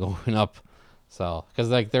kept on going up. So because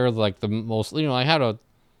like they're like the most, I had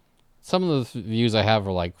some of the views I have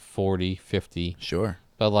are like 40, 50, Sure.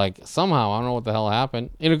 but like somehow I don't know what the hell happened,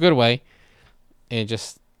 in a good way, and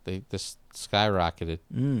they just skyrocketed.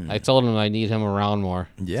 I told him I need him around more.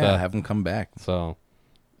 Yeah, have them come back. So,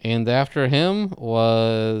 and after him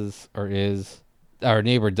is our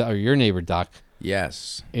neighbor, or your neighbor Duck.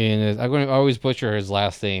 Yes. And I'm going to always butcher his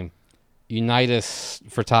last name. Unitas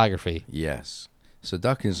Photography. Yes. So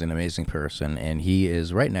Duck is an amazing person, and he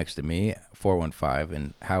is right next to me, 415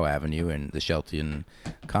 in Howe Avenue in the Shelton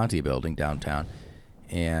Conti building downtown.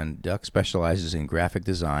 And Duck specializes in graphic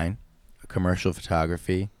design, commercial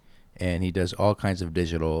photography, and he does all kinds of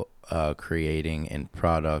digital creating and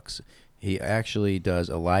products. He actually does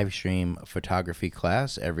a live stream photography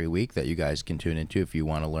class every week that you guys can tune into if you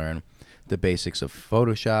want to learn the basics of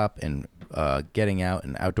Photoshop and getting out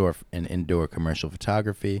and outdoor and indoor commercial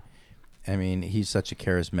photography. I mean, he's such a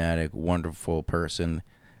charismatic, wonderful person.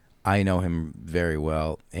 I know him very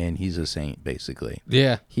well, and he's a saint, basically.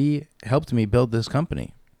 Yeah. He helped me build this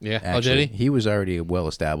company. Yeah. Actually, Oh, did he? He was already well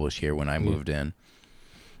established here when I moved in,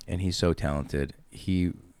 and he's so talented.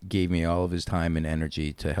 He gave me all of his time and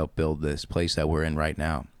energy to help build this place that we're in right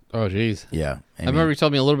now. Oh, jeez. Yeah. I remember you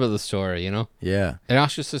told me a little bit of the story, Yeah. And I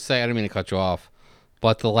was just to say, I didn't mean to cut you off,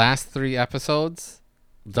 but the last 3 episodes,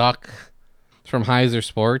 Duck from Heiser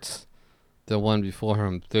Sports, the one before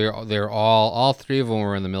him, they're all 3 of them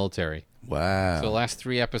were in the military. Wow. So the last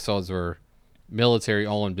 3 episodes were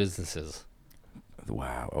military-owned businesses.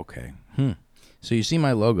 Wow. Okay. So you see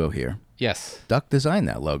my logo here. Yes. Duck designed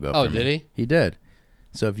that logo. Oh, for me. did he? He did.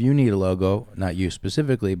 So if you need a logo, not you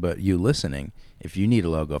specifically, but you listening, if you need a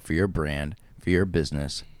logo for your brand, for your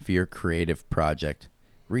business, for your creative project,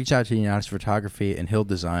 reach out to Unitas Photography and he'll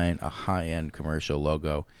design a high-end commercial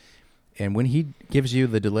logo. And when he gives you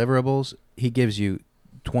the deliverables, he gives you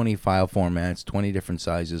 20 file formats, 20 different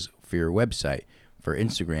sizes for your website, for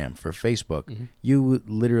Instagram, for Facebook. Mm-hmm. You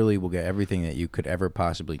literally will get everything that you could ever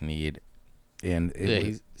possibly need. And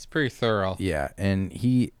He's pretty thorough. yeah, and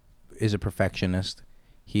he is a perfectionist.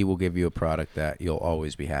 He will give you a product that you'll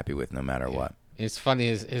always be happy with no matter what. It's funny.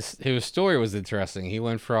 His story was interesting. He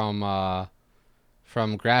went from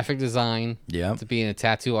graphic design Yeah. to being a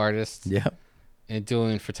tattoo artist Yep. and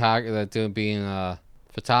being a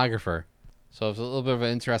photographer. So it's a little bit of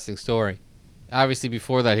an interesting story. Obviously,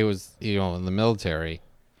 before that, he was in the military,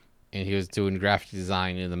 and he was doing graphic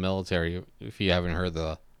design in the military. If you haven't heard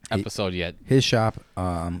the episode yet, his shop,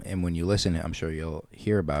 and when you listen, I'm sure you'll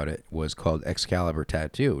hear about it, was called Excalibur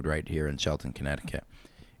Tattooed right here in Shelton, Connecticut.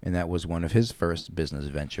 And that was one of his first business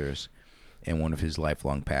ventures and one of his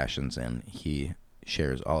lifelong passions, and he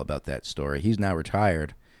shares all about that story. He's now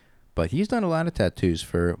retired, but he's done a lot of tattoos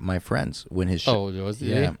for my friends. When his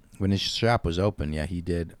when his shop was open, he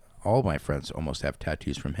did. All my friends almost have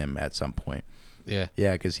tattoos from him at some point. Yeah,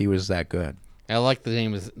 because he was that good. I like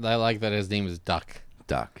that his name is Duck.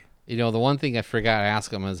 Duck. You know, the one thing I forgot to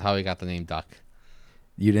ask him is how he got the name Duck.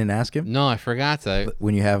 You didn't ask him? No, I forgot to.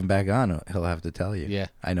 When you have him back on, he'll have to tell you. Yeah,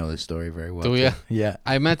 I know this story very well. Do you? Yeah.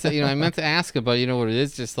 I meant to ask him, but you know what it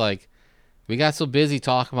is? Just like we got so busy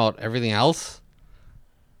talking about everything else,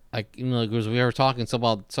 like because we were talking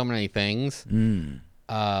about so many things,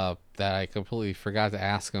 that I completely forgot to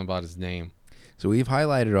ask him about his name. So we've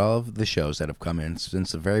highlighted all of the shows that have come in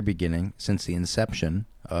since the very beginning, since the inception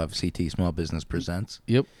of CT Small Business Presents.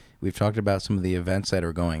 Yep. We've talked about some of the events that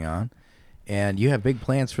are going on. And you have big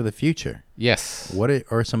plans for the future. Yes. What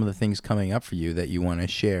are some of the things coming up for you that you want to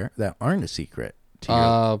share that aren't a secret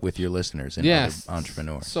to with your listeners and other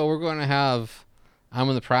entrepreneurs? So I'm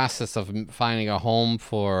in the process of finding a home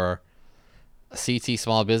for CT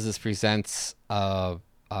Small Business Presents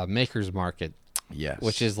Makers Market. Yes.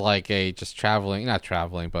 Which is like not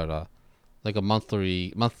traveling, but like a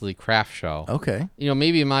monthly craft show. Okay.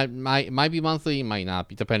 Maybe it might be monthly, might not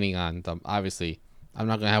be, depending on obviously. I'm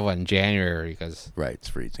not going to have one in January because... Right, it's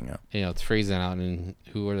freezing out. It's freezing out, and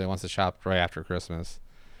who really wants to shop right after Christmas?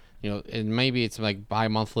 And maybe it's like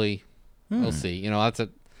bi-monthly. We'll see.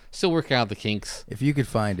 Still working out the kinks. If you could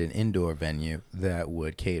find an indoor venue that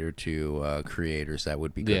would cater to creators, that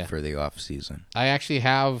would be good for the off-season. I actually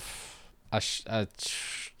have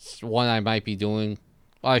one I might be doing.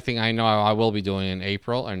 Well, I think I know I will be doing in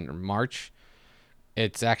April and March.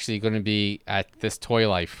 It's actually going to be at this Toy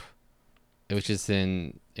Life, which is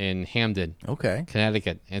in Hamden,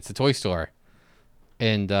 Connecticut. And it's a toy store,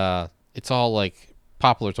 and it's all like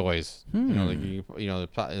popular toys, all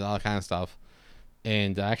that kind of stuff.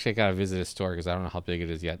 And actually, I gotta visit his store because I don't know how big it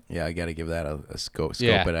is yet. Yeah, I gotta give that a scope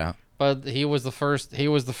it out. But he was the first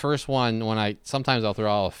one. When sometimes I'll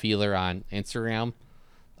throw out a feeler on Instagram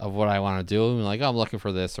of what I want to do. I'm like, I'm looking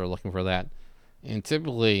for this or looking for that. And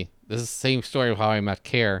typically, this is the same story of how I met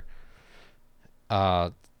Care.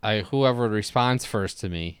 Whoever responds first to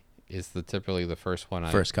me is typically the first one.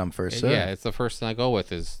 First come, first serve. Yeah, it's the first thing I go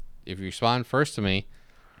with. Is if you respond first to me,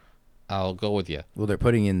 I'll go with you. Well, they're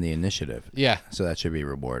putting in the initiative. Yeah. So that should be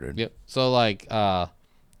rewarded. Yep. So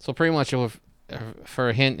pretty much for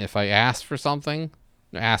a hint, if I ask for something,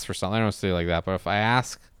 I don't say it like that, but if I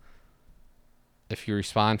ask, if you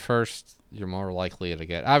respond first, you're more likely to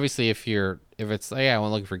get. Obviously, if it's hey, I'm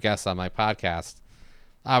looking for guests on my podcast.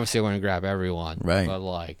 Obviously, I want to grab everyone. Right.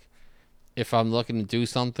 But, if I'm looking to do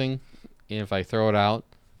something, and if I throw it out,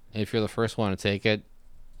 and if you're the first one to take it,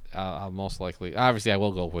 I'll most likely... Obviously, I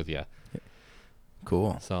will go with you.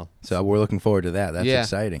 Cool. So we're looking forward to that. That's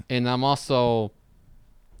exciting. And I'm also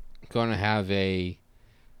going to have a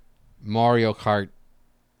Mario Kart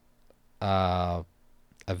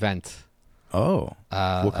event. Oh.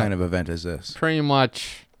 What kind of event is this? Pretty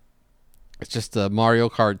much, it's just a Mario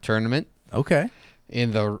Kart tournament. Okay.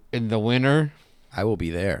 In the winter, I will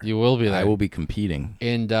be there. You will be there. I will be competing.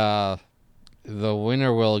 And the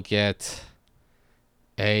winner will get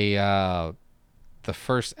the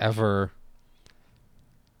first ever.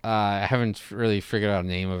 I haven't really figured out a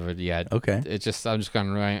name of it yet. Okay. I'm just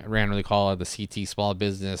gonna randomly call it the CT Small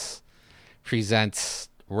Business Presents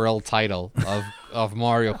World Title of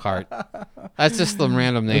Mario Kart. That's just the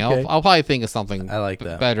random name. Okay. I'll probably think of something I like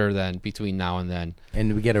that. better than between now and then.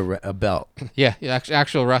 And we get a belt. Yeah,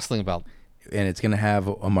 actual wrestling belt. And it's going to have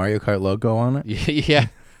a Mario Kart logo on it? Yeah.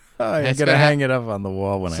 Oh, I'm going to hang it up on the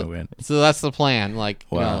wall when I win. So that's the plan.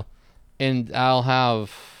 Wow. And I'll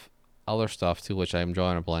have other stuff too, which I'm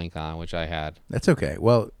drawing a blank on, which I had. That's okay.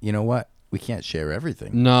 Well, you know what? We can't share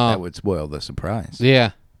everything. No. That would spoil the surprise.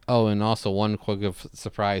 Yeah. Oh, and also one quick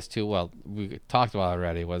surprise too. Well, we talked about it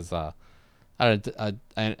already. Was a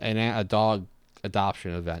dog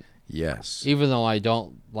adoption event. Yes. Even though I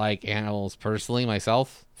don't like animals personally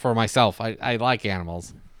for myself, I like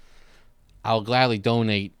animals. I'll gladly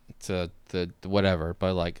donate to whatever.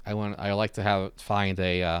 But I would like to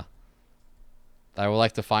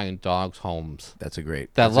find dogs homes. That's a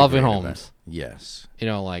great. Loving homes. Event. Yes.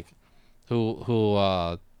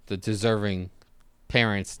 Who the deserving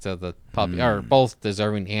parents to the puppy are both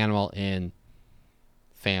deserving animal and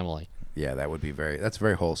family. Yeah, that's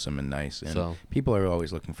very wholesome and nice. And people are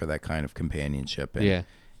always looking for that kind of companionship. And,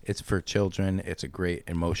 It's for children. It's a great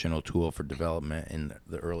emotional tool for development in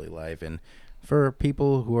the early life, and for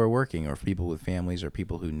people who are working, or people with families, or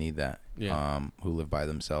people who need that, who live by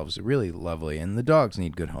themselves. Really lovely, and the dogs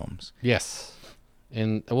need good homes. Yes,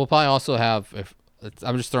 and we'll probably also have.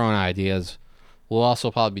 I'm just throwing ideas, we'll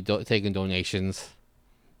also probably be taking donations.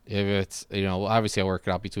 If it's obviously I work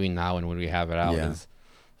it out between now and when we have it out. Yeah. Is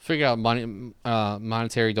figure out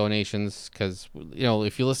monetary donations, because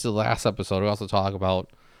if you listen to the last episode, we also talk about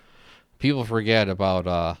people forget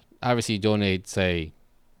about obviously you donate, say,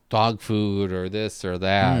 dog food or this or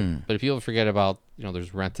that, but if people forget about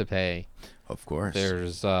there's rent to pay, Of course.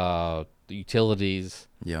 there's utilities.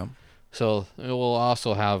 Yeah. So we'll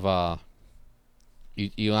also have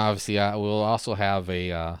we'll also have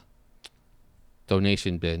a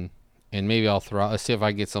donation bin, and maybe let's see if I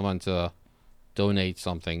can get someone to donate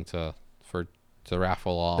something to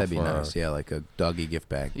raffle off. That'd be nice. Yeah, like a doggy gift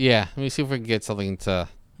bag. Yeah, let me see if we can get something to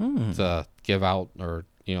give out, or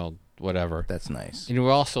whatever. That's nice. And I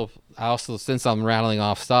also, since I'm rattling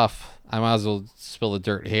off stuff, I might as well spill the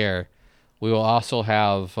dirt here. We will also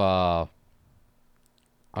have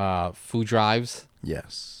food drives.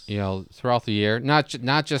 Yes. Throughout the year. Not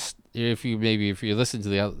just if you listen to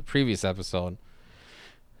the previous episode.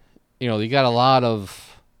 You got a lot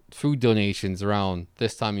of food donations around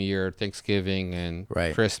this time of year, Thanksgiving and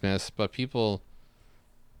Christmas, but people,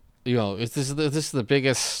 this is the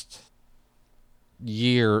biggest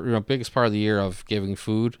year, biggest part of the year of giving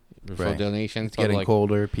food for donations. It's getting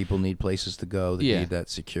colder. People need places to go. They need that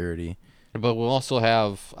security. But we'll also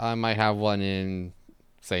I might have one in,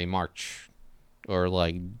 say, March, or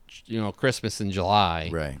Christmas in July.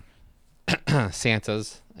 Right.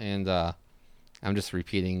 Santa's, and I'm just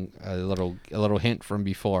repeating a little hint from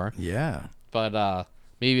before. Yeah. But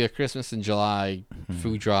maybe a Christmas in July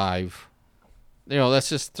food drive. That's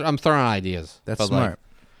just, I'm throwing ideas. That's smart.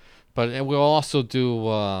 But we'll also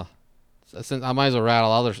do, since I might as well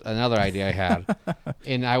rattle another idea I had,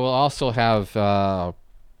 and I will also have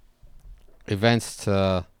events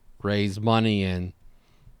to raise money and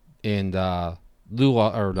Duck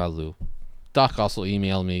also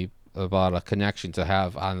emailed me about a connection to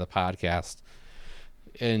have on the podcast,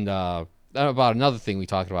 and about another thing we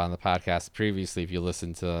talked about on the podcast previously. If you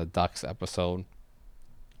listen to Duck's episode,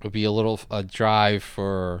 would be a drive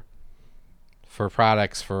for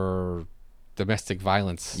products for domestic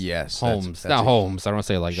violence. Yes, homes, not homes. I don't want to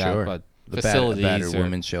say it like that, but the facilities, battered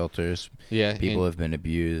women's shelters. Yeah, people have been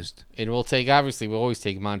abused. And we'll always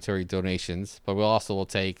take monetary donations, but will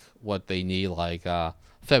take what they need, like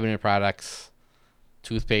feminine products,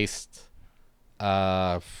 toothpaste,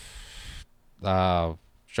 trying to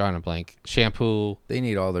blank, shampoo. They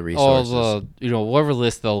need all the resources. All the whatever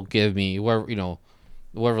list they'll give me, whatever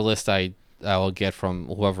list I will get from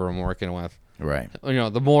whoever I'm working with. Right.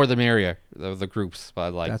 The more the merrier, the groups.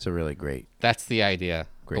 But that's a really great. That's the idea.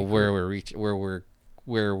 Great. Where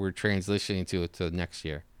we're transitioning to next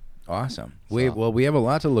year. Awesome. So. We have a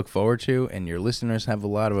lot to look forward to, and your listeners have a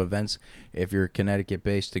lot of events. If you're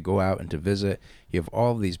Connecticut-based, to go out and to visit, you have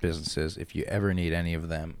all of these businesses. If you ever need any of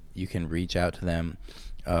them, you can reach out to them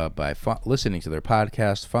by listening to their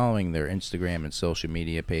podcast, following their Instagram and social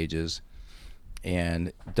media pages,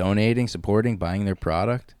 and donating, supporting, buying their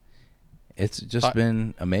product. It's just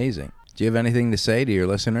been amazing. Do you have anything to say to your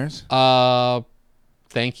listeners?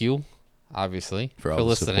 Thank you, obviously, for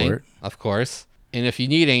listening. Support. Of course. And if you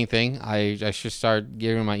need anything, I should start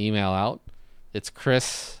giving my email out. It's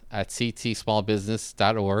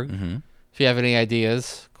chris@ctsmallbusiness.org. Mm-hmm. If you have any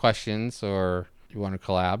ideas, questions, or you want to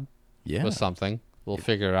collab with something, we'll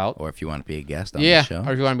figure it out. Or if you want to be a guest on the show.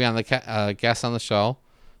 Or if you want to be on the guest on the show.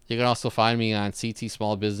 You can also find me on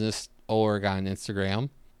ctsmallbusiness.org on Instagram.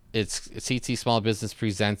 It's CT Small Business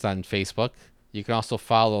Presents on Facebook. You can also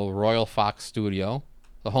follow Royal Fox Studio,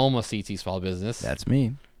 the home of CT Small Business. That's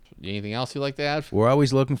me. Anything else you'd like to add? We're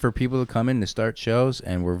always looking for people to come in to start shows,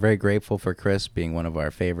 and we're very grateful for Chris being one of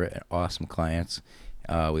our favorite and awesome clients.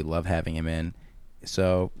 We love having him in.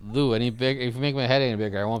 So, Lou, if you make my head any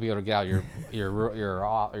bigger, I won't be able to get out your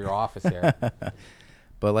office here.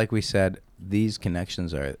 But like we said, these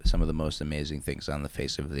connections are some of the most amazing things on the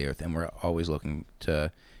face of the earth, and we're always looking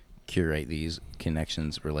to curate these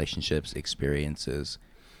connections, relationships, experiences.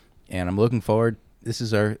 And I'm looking forward. This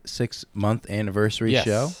is our 6-month anniversary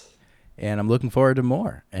show, and I'm looking forward to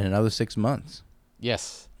more in another 6 months.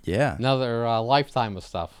 Yes. Yeah. Another lifetime of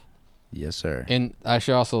stuff. Yes, sir. And I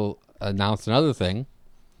should also announce another thing.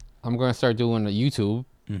 I'm going to start doing a YouTube.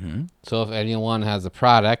 Mm-hmm. So if anyone has a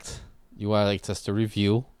product you would like us to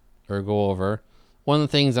review or go over, one of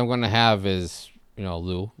the things I'm going to have is,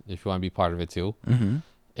 Lou, if you want to be part of it too, mm-hmm.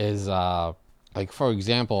 is like for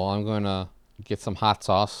example, I'm gonna get some hot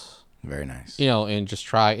sauce, Very nice. and just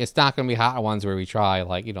try. It's not gonna be hot ones where we try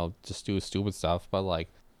like just do stupid stuff, but like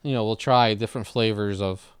we'll try different flavors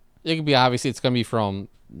of. It could be obviously it's gonna be from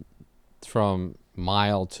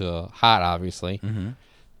mild to hot, obviously,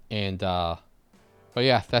 and but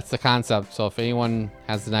yeah, that's the concept. So if anyone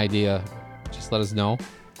has an idea, just let us know.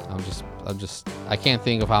 I can't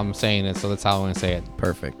think of how I'm saying it, so that's how I'm gonna say it.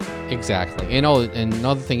 Perfect. Exactly. And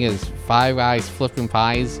another thing is Five Guys Flipping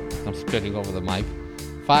Pies. I'm spitting over the mic.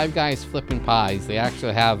 Five Guys Flipping Pies. They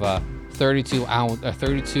actually have a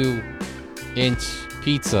 32-inch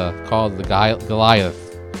pizza called the Goliath.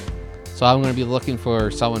 So I'm going to be looking for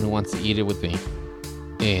someone who wants to eat it with me.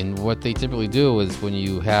 And what they typically do is when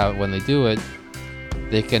they do it,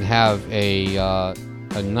 they can have a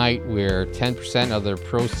night where 10% of their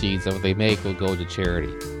proceeds of what they make will go to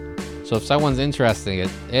charity. So if someone's interested,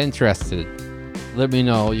 let me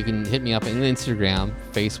know. You can hit me up on Instagram,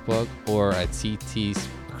 Facebook, or at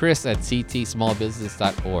Chris at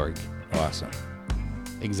ctsmallbusiness.org. Awesome.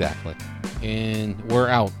 Exactly. And we're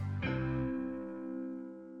out.